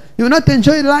sinned. You have not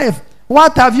enjoyed life.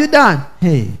 What have you done?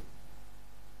 Hey.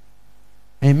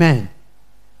 Amen.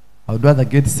 I would rather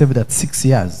get saved at 6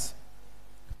 years,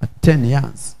 at 10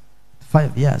 years,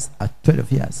 5 years, at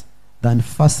 12 years, than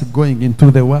first going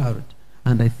into the world.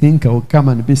 And I think I will come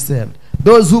and be saved.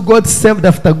 Those who got saved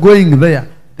after going there,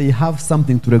 they have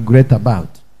something to regret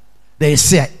about. They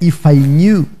say, if I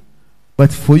knew,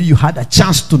 but for you, you had a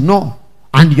chance to know,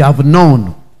 and you have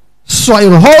known. So I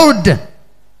will hold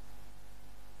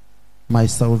my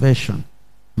salvation,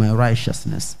 my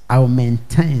righteousness. I will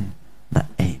maintain the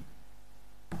aim.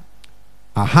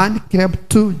 A hand clap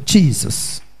to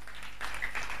Jesus.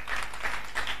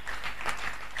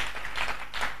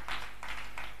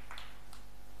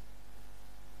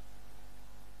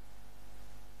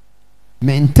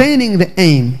 Maintaining the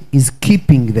aim is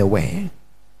keeping the way.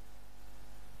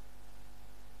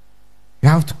 You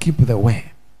have to keep the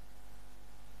way.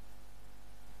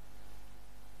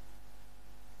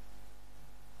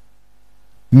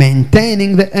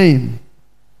 Maintaining the aim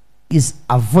is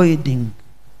avoiding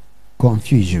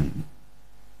confusion.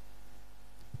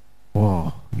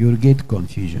 Oh, you'll get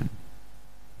confusion.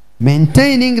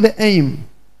 Maintaining the aim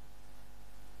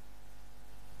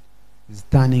is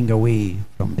turning away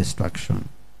from destruction.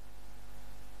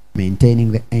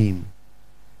 Maintaining the aim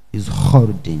is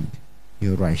holding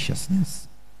your righteousness.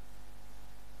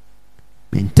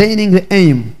 Maintaining the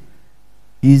aim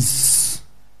is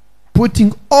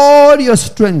putting all your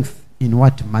strength in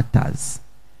what matters.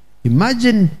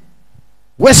 Imagine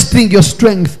wasting your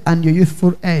strength and your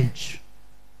youthful age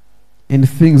in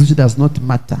things which does not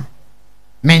matter.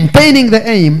 Maintaining the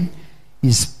aim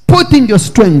is putting your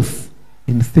strength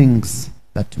in things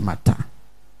that matter.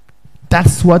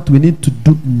 That's what we need to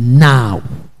do now.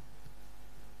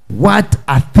 What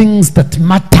are things that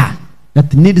matter,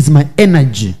 that needs my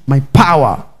energy, my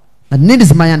power, that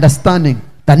needs my understanding,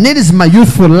 that needs my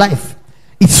youthful life?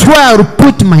 It's where I will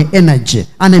put my energy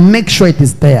and I make sure it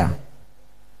is there.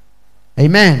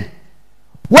 Amen.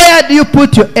 Where do you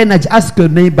put your energy? Ask your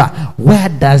neighbor, where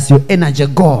does your energy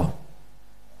go?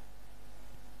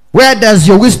 Where does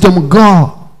your wisdom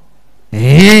go?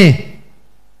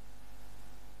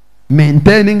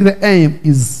 Maintaining the aim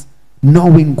is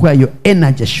knowing where your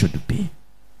energy should be.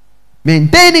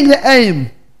 Maintaining the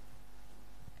aim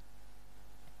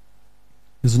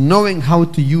is knowing how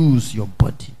to use your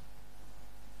body.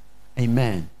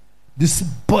 Amen. This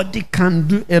body can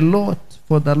do a lot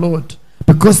for the Lord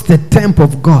because the temple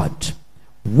of God.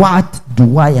 What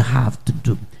do I have to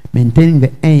do? Maintaining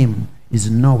the aim is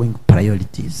knowing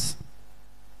priorities.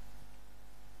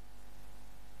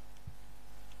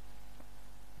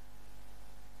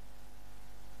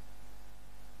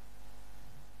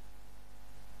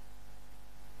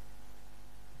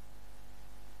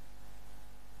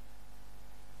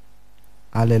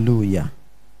 Hallelujah.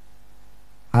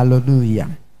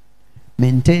 Hallelujah.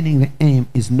 Maintaining the aim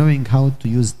is knowing how to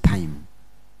use time.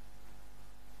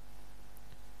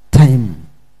 Time.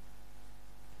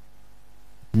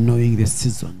 Knowing the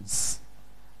seasons.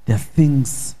 There are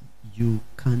things you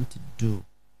can't do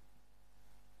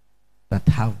that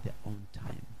have their own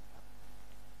time.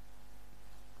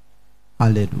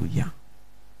 Hallelujah.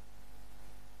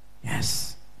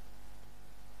 Yes.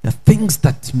 There are things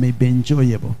that may be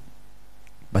enjoyable,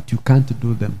 but you can't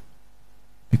do them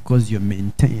because you're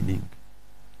maintaining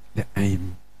the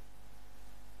aim.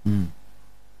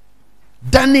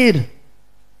 Daniel,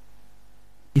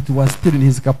 it was still in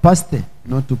his capacity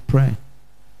not to pray.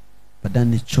 But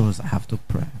then he chose, I have to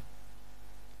pray.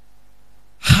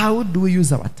 How do we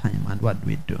use our time and what do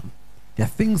we do? There are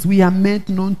things we are meant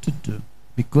not to do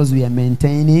because we are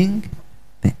maintaining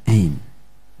the aim.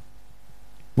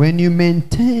 When you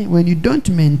don't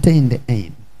maintain the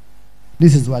aim,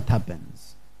 this is what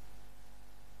happens.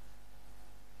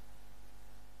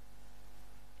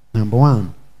 Number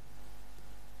one,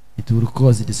 it will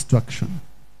cause destruction.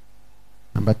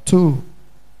 Number two,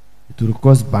 it will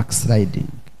cause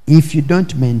backsliding if you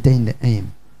don't maintain the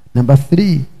aim. Number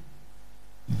three,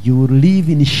 you will live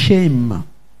in shame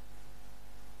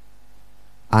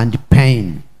and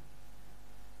pain.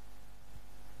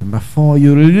 Number four,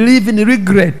 you will live in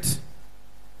regret.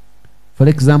 For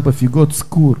example, if you go to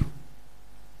school,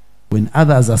 when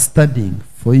others are studying,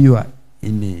 for you are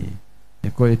in a, they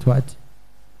call it what?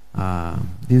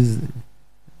 This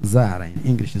Zara in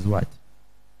English is what?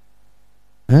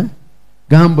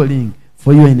 Gambling.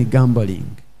 For you in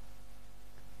gambling.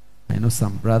 I know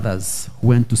some brothers who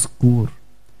went to school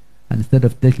and instead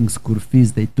of taking school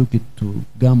fees, they took it to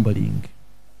gambling.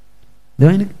 They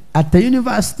were at the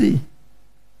university,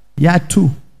 year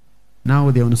 2.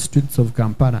 Now they're on the streets of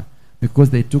Kampala because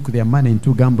they took their money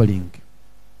into gambling.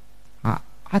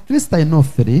 At least I know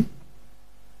 3.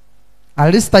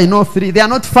 At least I know 3. They are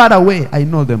not far away. I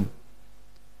know them.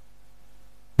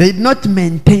 They did not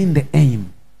maintain the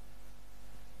aim.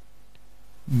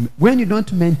 When you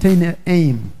don't maintain an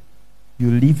aim, you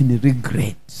live in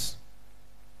regret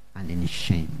and in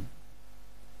shame.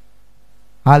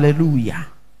 Hallelujah.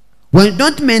 When you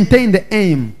don't maintain the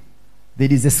aim,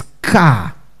 there is a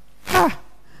scar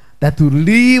that will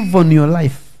live on your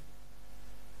life.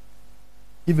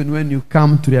 Even when you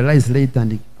come to realize later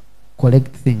and collect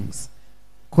things.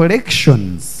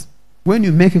 Collections. When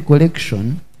you make a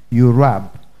collection, you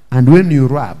rub. And when you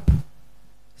rub,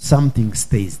 something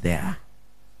stays there,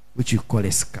 which you call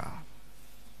a scar.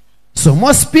 So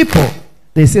most people,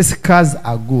 they say scars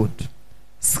are good.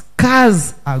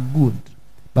 Scars are good,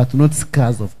 but not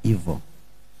scars of evil.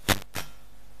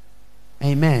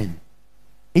 Amen.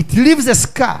 It leaves a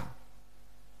scar.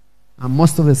 And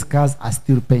most of the scars are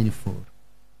still painful,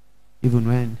 even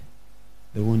when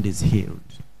the wound is healed.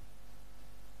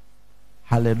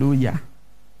 Hallelujah.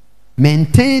 When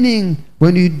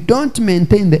you don't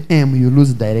maintain the aim, you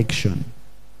lose direction.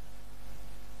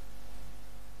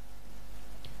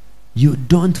 You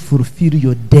don't fulfill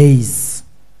your days.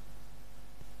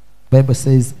 The Bible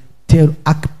says, tell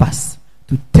Akpas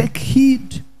to take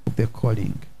heed of the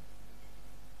calling,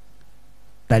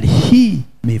 that he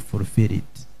may fulfill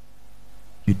it.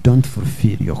 You don't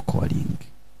fulfill your calling.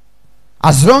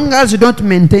 As long as you don't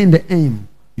maintain the aim,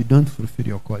 you don't fulfill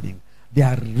your calling. There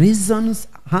are reasons,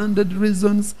 100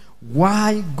 reasons,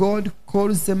 why God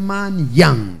calls a man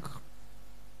young.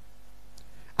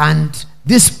 And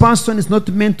this person is not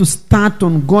meant to start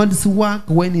on God's work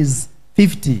when he's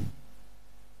 50,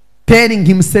 telling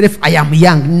himself, I am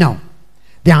young. No.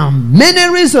 There are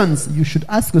many reasons. You should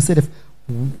ask yourself,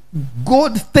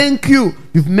 God, thank you.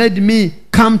 You've made me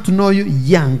come to know you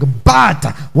young. But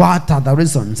what are the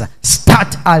reasons?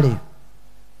 Start early.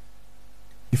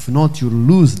 If not, you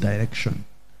lose direction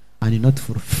and you not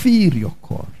fulfill your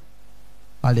call.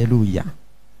 Hallelujah.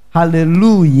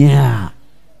 Hallelujah.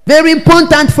 Very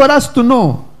important for us to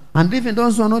know. And even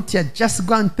those who are not here, just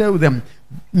go and tell them,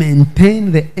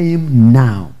 maintain the aim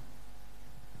now,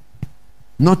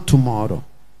 not tomorrow.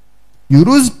 You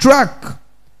lose track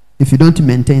if you don't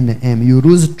maintain the aim. You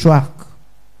lose track.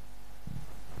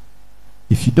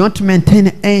 If you don't maintain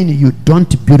the aim, you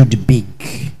don't build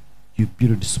big. You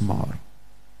build small.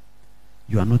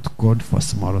 You are not called for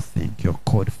small things. You're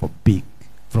called for big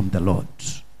from the Lord.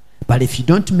 But if you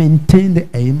don't maintain the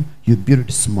aim, you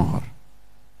build small.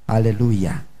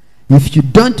 Hallelujah. If you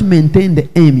don't maintain the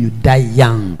aim, you die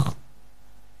young.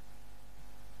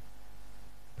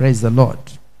 Praise the Lord.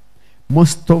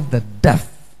 Most of the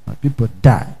death that people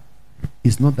die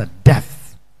is not the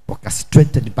death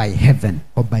orchestrated by heaven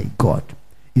or by God.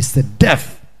 It's the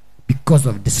death because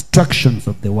of distractions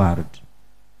of the world.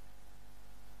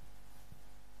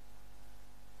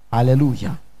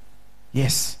 Hallelujah.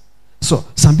 Yes. So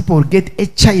some people will get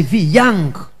HIV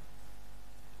young.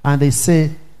 And they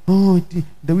say, oh,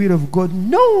 the will of God.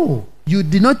 No. You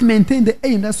did not maintain the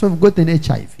aim. That's why you've gotten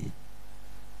HIV.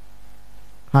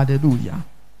 Hallelujah.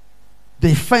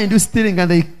 They find you stealing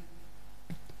and they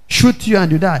shoot you and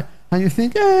you die. And you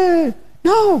think, hey,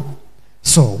 no.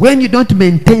 So when you don't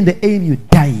maintain the aim, you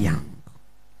die young.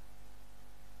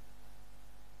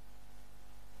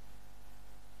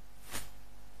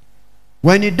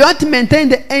 When you don't maintain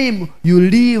the aim, you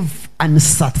live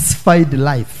unsatisfied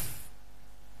life.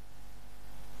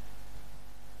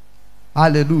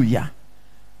 Hallelujah.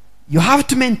 You have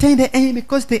to maintain the aim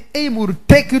because the aim will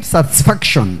take you to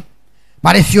satisfaction.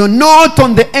 But if you're not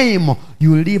on the aim,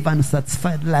 you live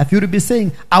unsatisfied life. You'll be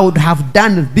saying, I would have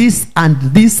done this and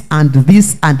this and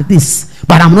this and this,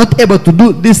 but I'm not able to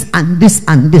do this and this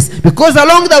and this. Because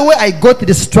along the way I got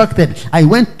distracted. I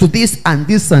went to this and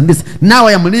this and this. Now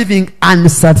I am living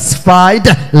unsatisfied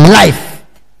life.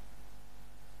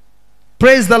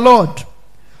 Praise the Lord.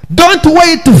 Don't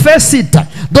wait to face it.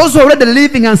 Those who are already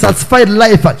living unsatisfied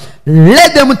life,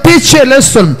 let them teach you a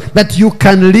lesson that you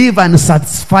can live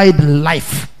unsatisfied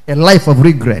life, a life of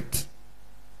regret.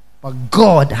 But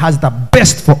God has the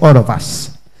best for all of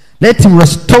us. Let him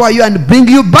restore you and bring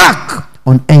you back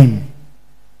on aim.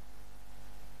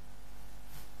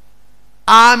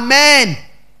 Amen.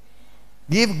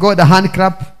 Give God a hand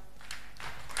clap.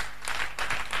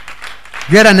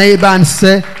 Get a neighbor and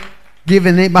say, give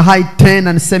a neighbor high 10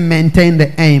 and say, maintain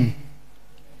the aim.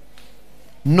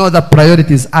 Know the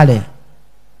priorities early.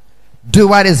 Do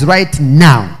what is right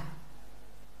now.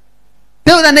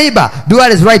 Tell the neighbor, do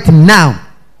what is right now.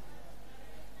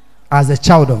 As a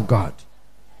child of God.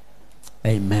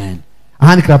 Amen. A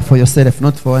hand clap for yourself,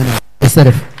 not for anyone.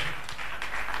 Yourself.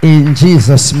 In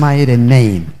Jesus' mighty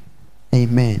name.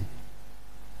 Amen.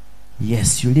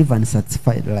 Yes, you live an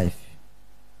unsatisfied life.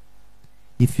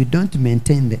 If you don't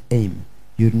maintain the aim,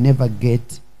 you'll never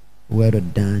get well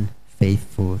done,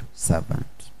 faithful servant.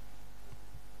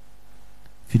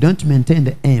 If you don't maintain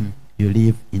the aim, you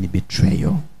live in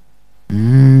betrayal.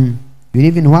 You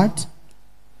live in what?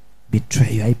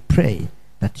 Betrayal. I pray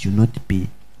that you not be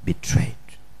betrayed.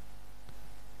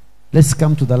 Let's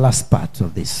come to the last part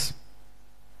of this.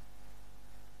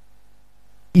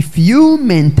 If you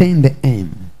maintain the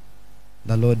aim,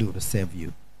 the Lord will save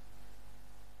you.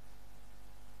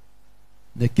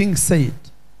 The king said,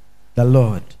 the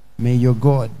Lord, may your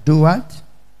God do what?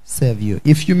 Save you.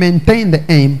 If you maintain the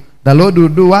aim, the Lord will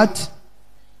do what?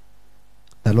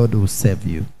 The Lord will save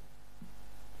you.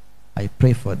 I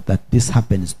pray for that this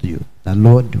happens to you. The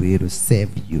Lord will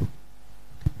save you.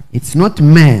 It's not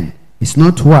man. It's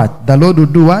not what? The Lord will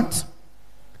do what?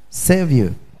 Save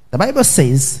you. The Bible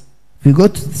says, if we go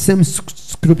to the same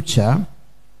scripture,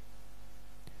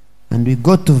 and we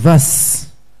go to verse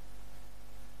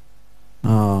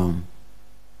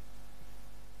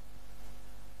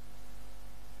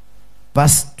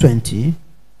 20,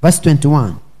 verse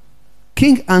 21.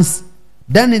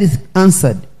 Daniel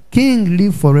answered, King,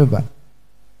 live forever.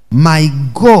 My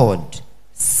God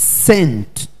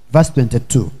sent, verse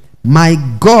 22, my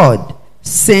God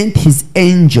sent his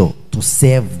angel to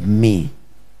save me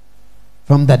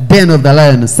from the den of the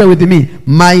lions. Say with me,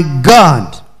 my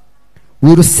God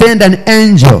will send an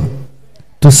angel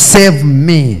to save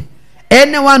me.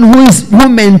 Anyone who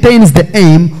maintains the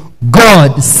aim,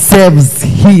 God saves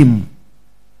him.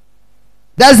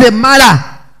 Doesn't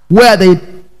matter where they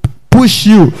push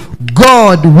you,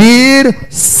 God will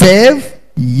save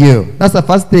you. That's the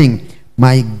first thing.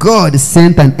 My God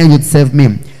sent an angel to save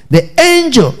me. The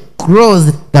angel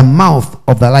closed the mouth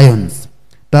of the lions.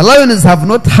 The lions have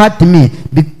not hurt me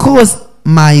because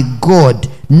my God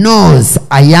knows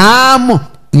I am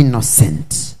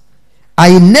innocent.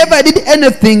 I never did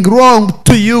anything wrong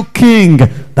to you, King.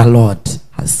 The Lord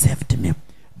has saved me.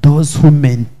 Those who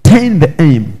maintain the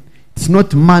aim, it's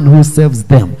not man who saves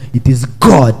them. It is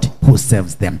God who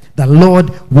saves them. The Lord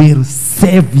will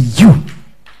save you.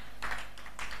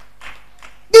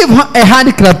 Give a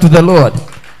hand clap to the Lord.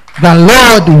 The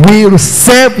Lord will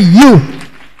save you.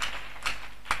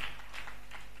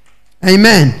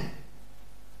 Amen.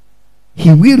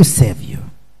 He will save you.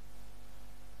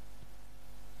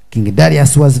 King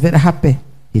Darius was very happy.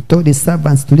 He told his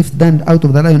servants to lift Dan out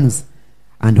of the lions.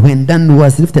 And when Dan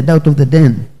was lifted out of the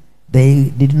den,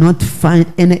 they did not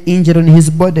find any injury on his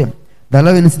body. The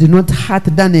lions did not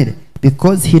hurt Daniel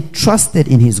because he trusted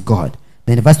in his God.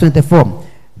 Then verse 24.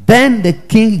 Then the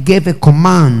king gave a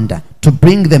command to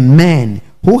bring the men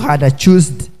who had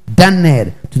accused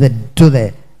Daniel to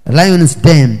the lion's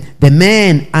den. The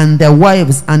men and their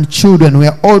wives and children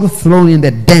were all thrown in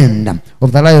the den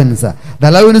of the lions.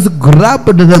 The lions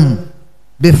grabbed them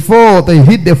before they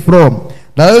hit the floor.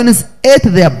 The lions ate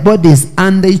their bodies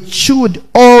and they chewed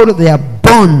all their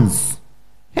bones.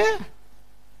 Yeah.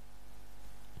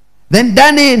 Then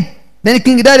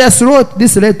King Darius wrote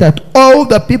this letter to all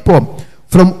the people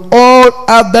from all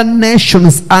other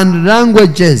nations and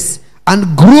languages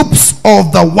and groups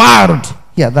of the world.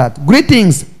 Hear that.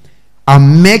 Greetings.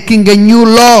 I'm making a new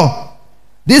law.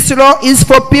 This law is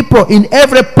for people in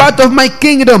every part of my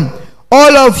kingdom.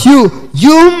 All of you,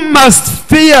 you must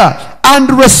fear and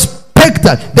respect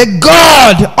the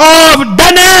God of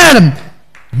Daniel.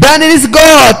 Daniel is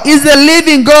God, is the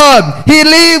living God. He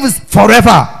lives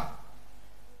forever.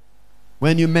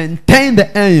 When you maintain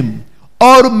the aim,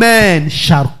 all men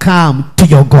shall come to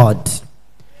your God.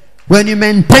 When you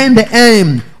maintain the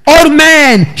aim, all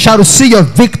men shall see your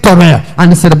victory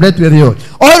and celebrate with you.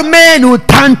 All men will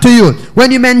turn to you.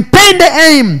 When you maintain the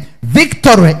aim,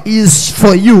 victory is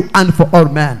for you and for all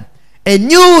men. A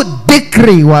new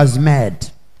decree was made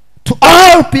to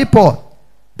all people.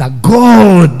 The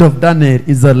God of Daniel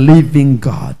is a living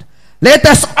God. Let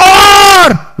us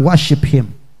all worship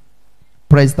him.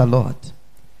 Praise the Lord.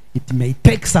 It may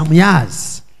take some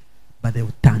years, but they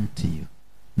will turn to you,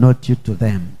 not you to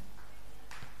them.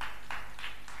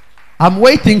 I'm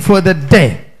waiting for the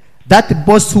day that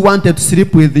boss who wanted to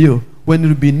sleep with you when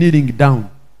you'll be kneeling down.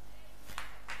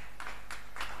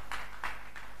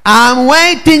 I'm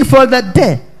waiting for the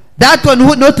day that one who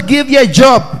would not give you a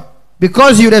job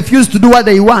because you refuse to do what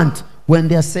they want when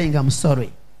they are saying, I'm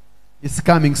sorry. It's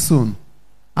coming soon.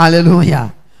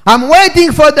 Hallelujah. I'm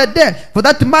waiting for the day for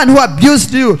that man who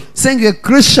abused you, saying you're a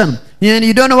Christian and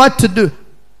you don't know what to do.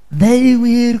 They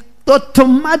will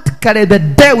automatically, the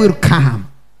day will come.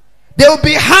 They will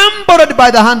be humbled by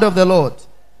the hand of the Lord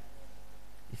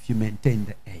if you maintain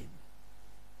the aim.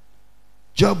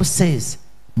 Job says,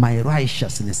 my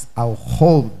righteousness I'll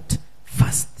hold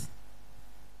fast.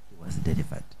 He was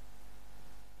delivered.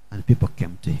 And people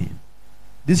came to him.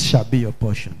 This shall be your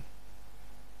portion.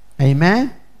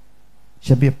 Amen?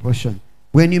 Shall be a portion.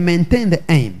 When you maintain the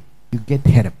aim, you get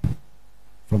help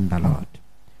from the Lord.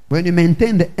 When you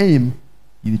maintain the aim,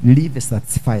 you live a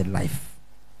satisfied life.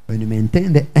 When you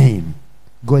maintain the aim,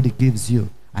 God gives you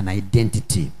an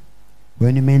identity.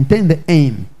 When you maintain the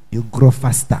aim, you grow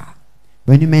faster.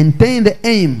 When you maintain the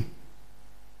aim,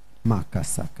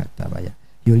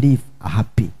 you live a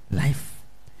happy life.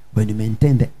 When you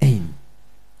maintain the aim,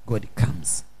 God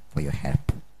comes for your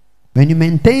help. When you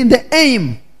maintain the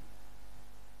aim,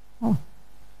 oh,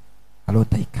 a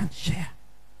lot I can share.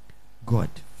 God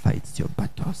fights your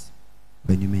battles.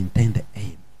 When you maintain the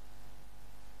aim,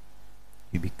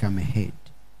 you become a head,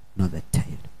 not the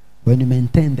tail. When you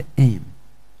maintain the aim,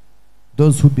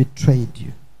 those who betrayed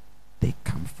you, they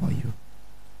come for you.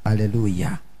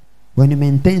 Hallelujah. When you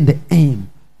maintain the aim,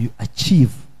 you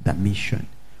achieve the mission.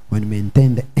 When you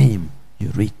maintain the aim, you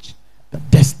reach the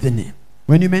destiny.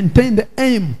 When you maintain the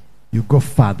aim, you go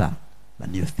further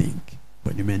than you think.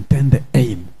 When you maintain the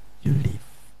aim, you live.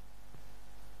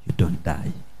 You don't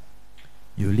die.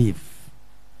 You live.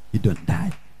 You don't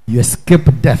die. You escape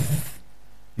death.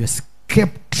 You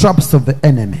escape traps of the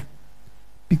enemy.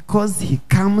 Because he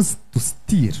comes to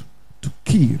steal, to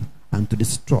kill, and to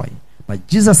destroy. But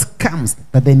Jesus comes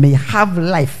that they may have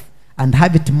life and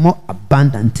have it more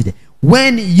abundantly.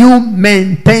 When you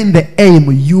maintain the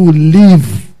aim, you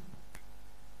live.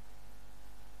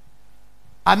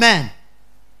 Amen.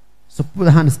 So put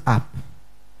the hands up.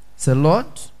 Say, Lord,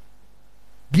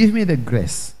 give me the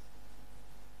grace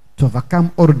to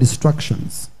overcome all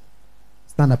distractions.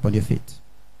 Stand up on your feet.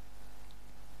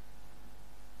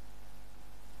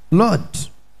 Lord,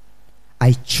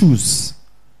 I choose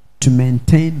to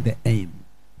maintain the aim,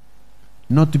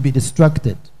 not to be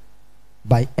distracted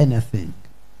by anything.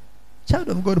 Child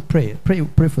of God, pray. Pray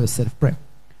for yourself. Pray.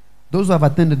 Those who have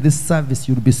attended this service,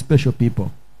 you'll be special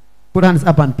people. Put hands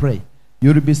up and pray.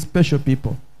 You'll be special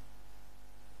people.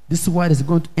 This word is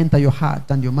going to enter your heart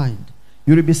and your mind.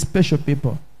 You'll be special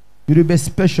people. You'll be a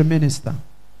special minister.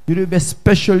 You'll be a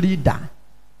special leader.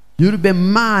 You'll be a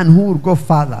man who will go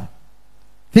further.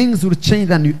 Things will change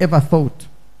than you ever thought.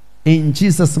 In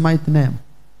Jesus' mighty name.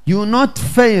 You will not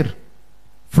fail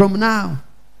from now.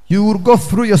 You will go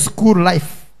through your school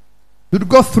life. You will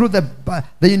go through the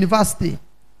university.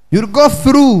 You will go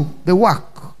through the work.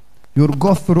 You will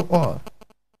go through all.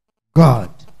 God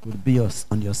will be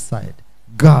on your side.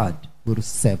 God will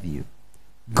save you.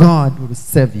 God will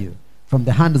save you from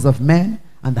the hands of men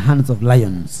and the hands of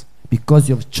lions, because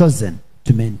you have chosen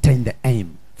to maintain the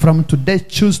aim. From today,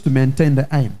 choose to maintain the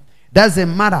aim.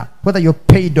 Doesn't matter whether you're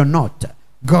paid or not.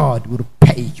 God will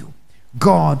pay you.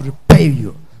 God will pay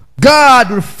you. God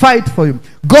will fight for you.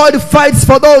 God fights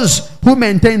for those who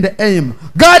maintain the aim.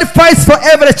 God fights for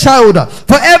every child,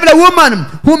 for every woman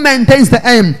who maintains the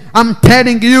aim. I'm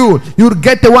telling you, you'll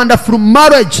get a wonderful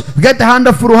marriage, get a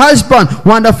wonderful husband,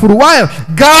 wonderful wife.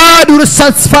 God will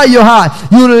satisfy your heart.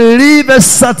 You'll live a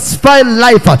satisfied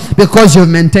life because you've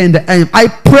maintained the aim. I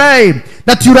pray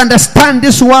that you understand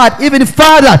this word even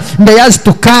further in the years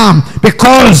to come,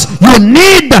 because you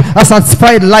need a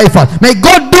satisfied life. May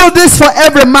God do this for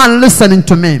every man listening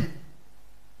to me.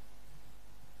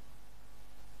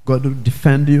 God will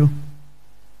defend you.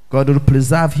 God will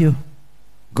preserve you.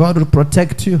 God will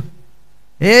protect you.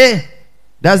 Hey,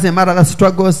 doesn't matter the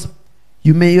struggles.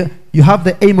 You have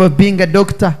the aim of being a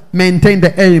doctor, maintain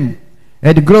the aim.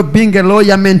 And grow being a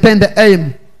lawyer, maintain the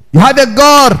aim. You have a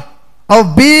goal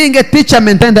of being a teacher,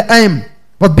 maintain the aim.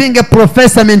 Of being a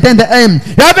professor, maintain the aim.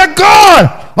 You have a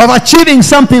goal of achieving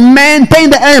something, maintain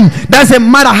the aim. Doesn't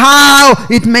matter how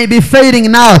it may be fading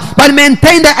now, but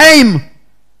maintain the aim.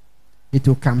 It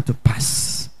will come to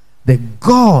pass. The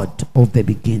God of the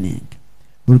beginning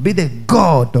will be the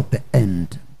God of the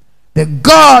end. The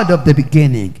God of the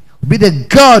beginning will be the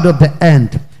God of the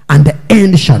end, and the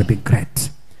end shall be great.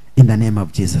 In the name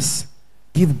of Jesus.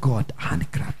 Give God a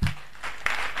hand clap.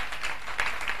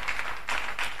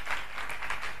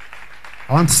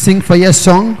 I want to sing for you a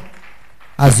song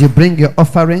as you bring your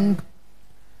offering.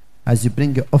 As you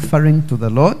bring your offering to the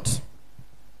Lord.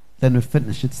 Then we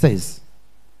finish. It says,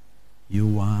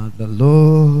 you are the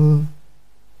Lord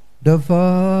of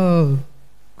all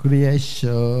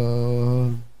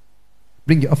creation.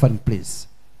 Bring your offering, please.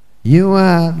 You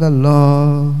are the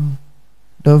Lord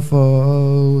of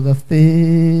all the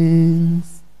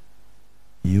things.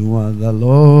 You are the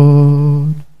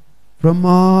Lord from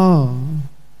all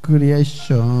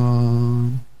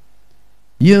creation.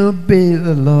 You be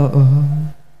the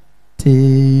Lord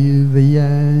till the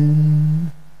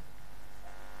end.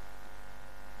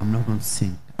 I'm not going to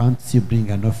sing. I want you to bring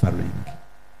an offering.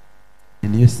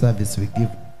 In your service we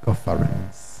give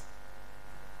offerings.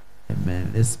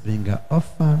 Amen. Let's bring our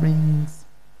offerings.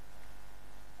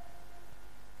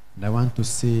 And I want to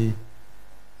see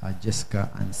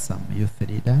Jessica and some youth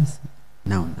leaders.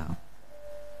 Now.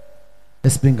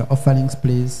 Let's bring our offerings,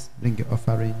 please. Bring your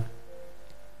offering.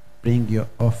 Bring your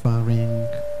offering.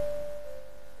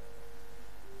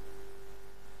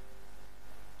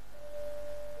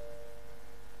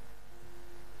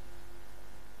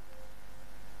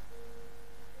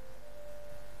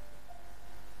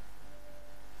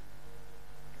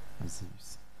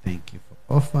 Thank you for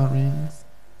offerings.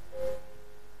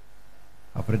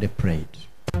 I've already prayed.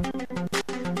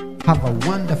 Have a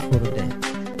wonderful day.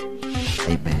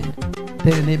 Amen.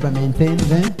 Tell your neighbor, maintain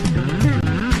them.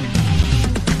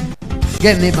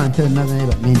 Get a neighbor and tell another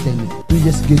neighbor, maintain them. You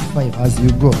just give 5 as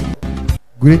you go.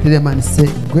 Greet them and say,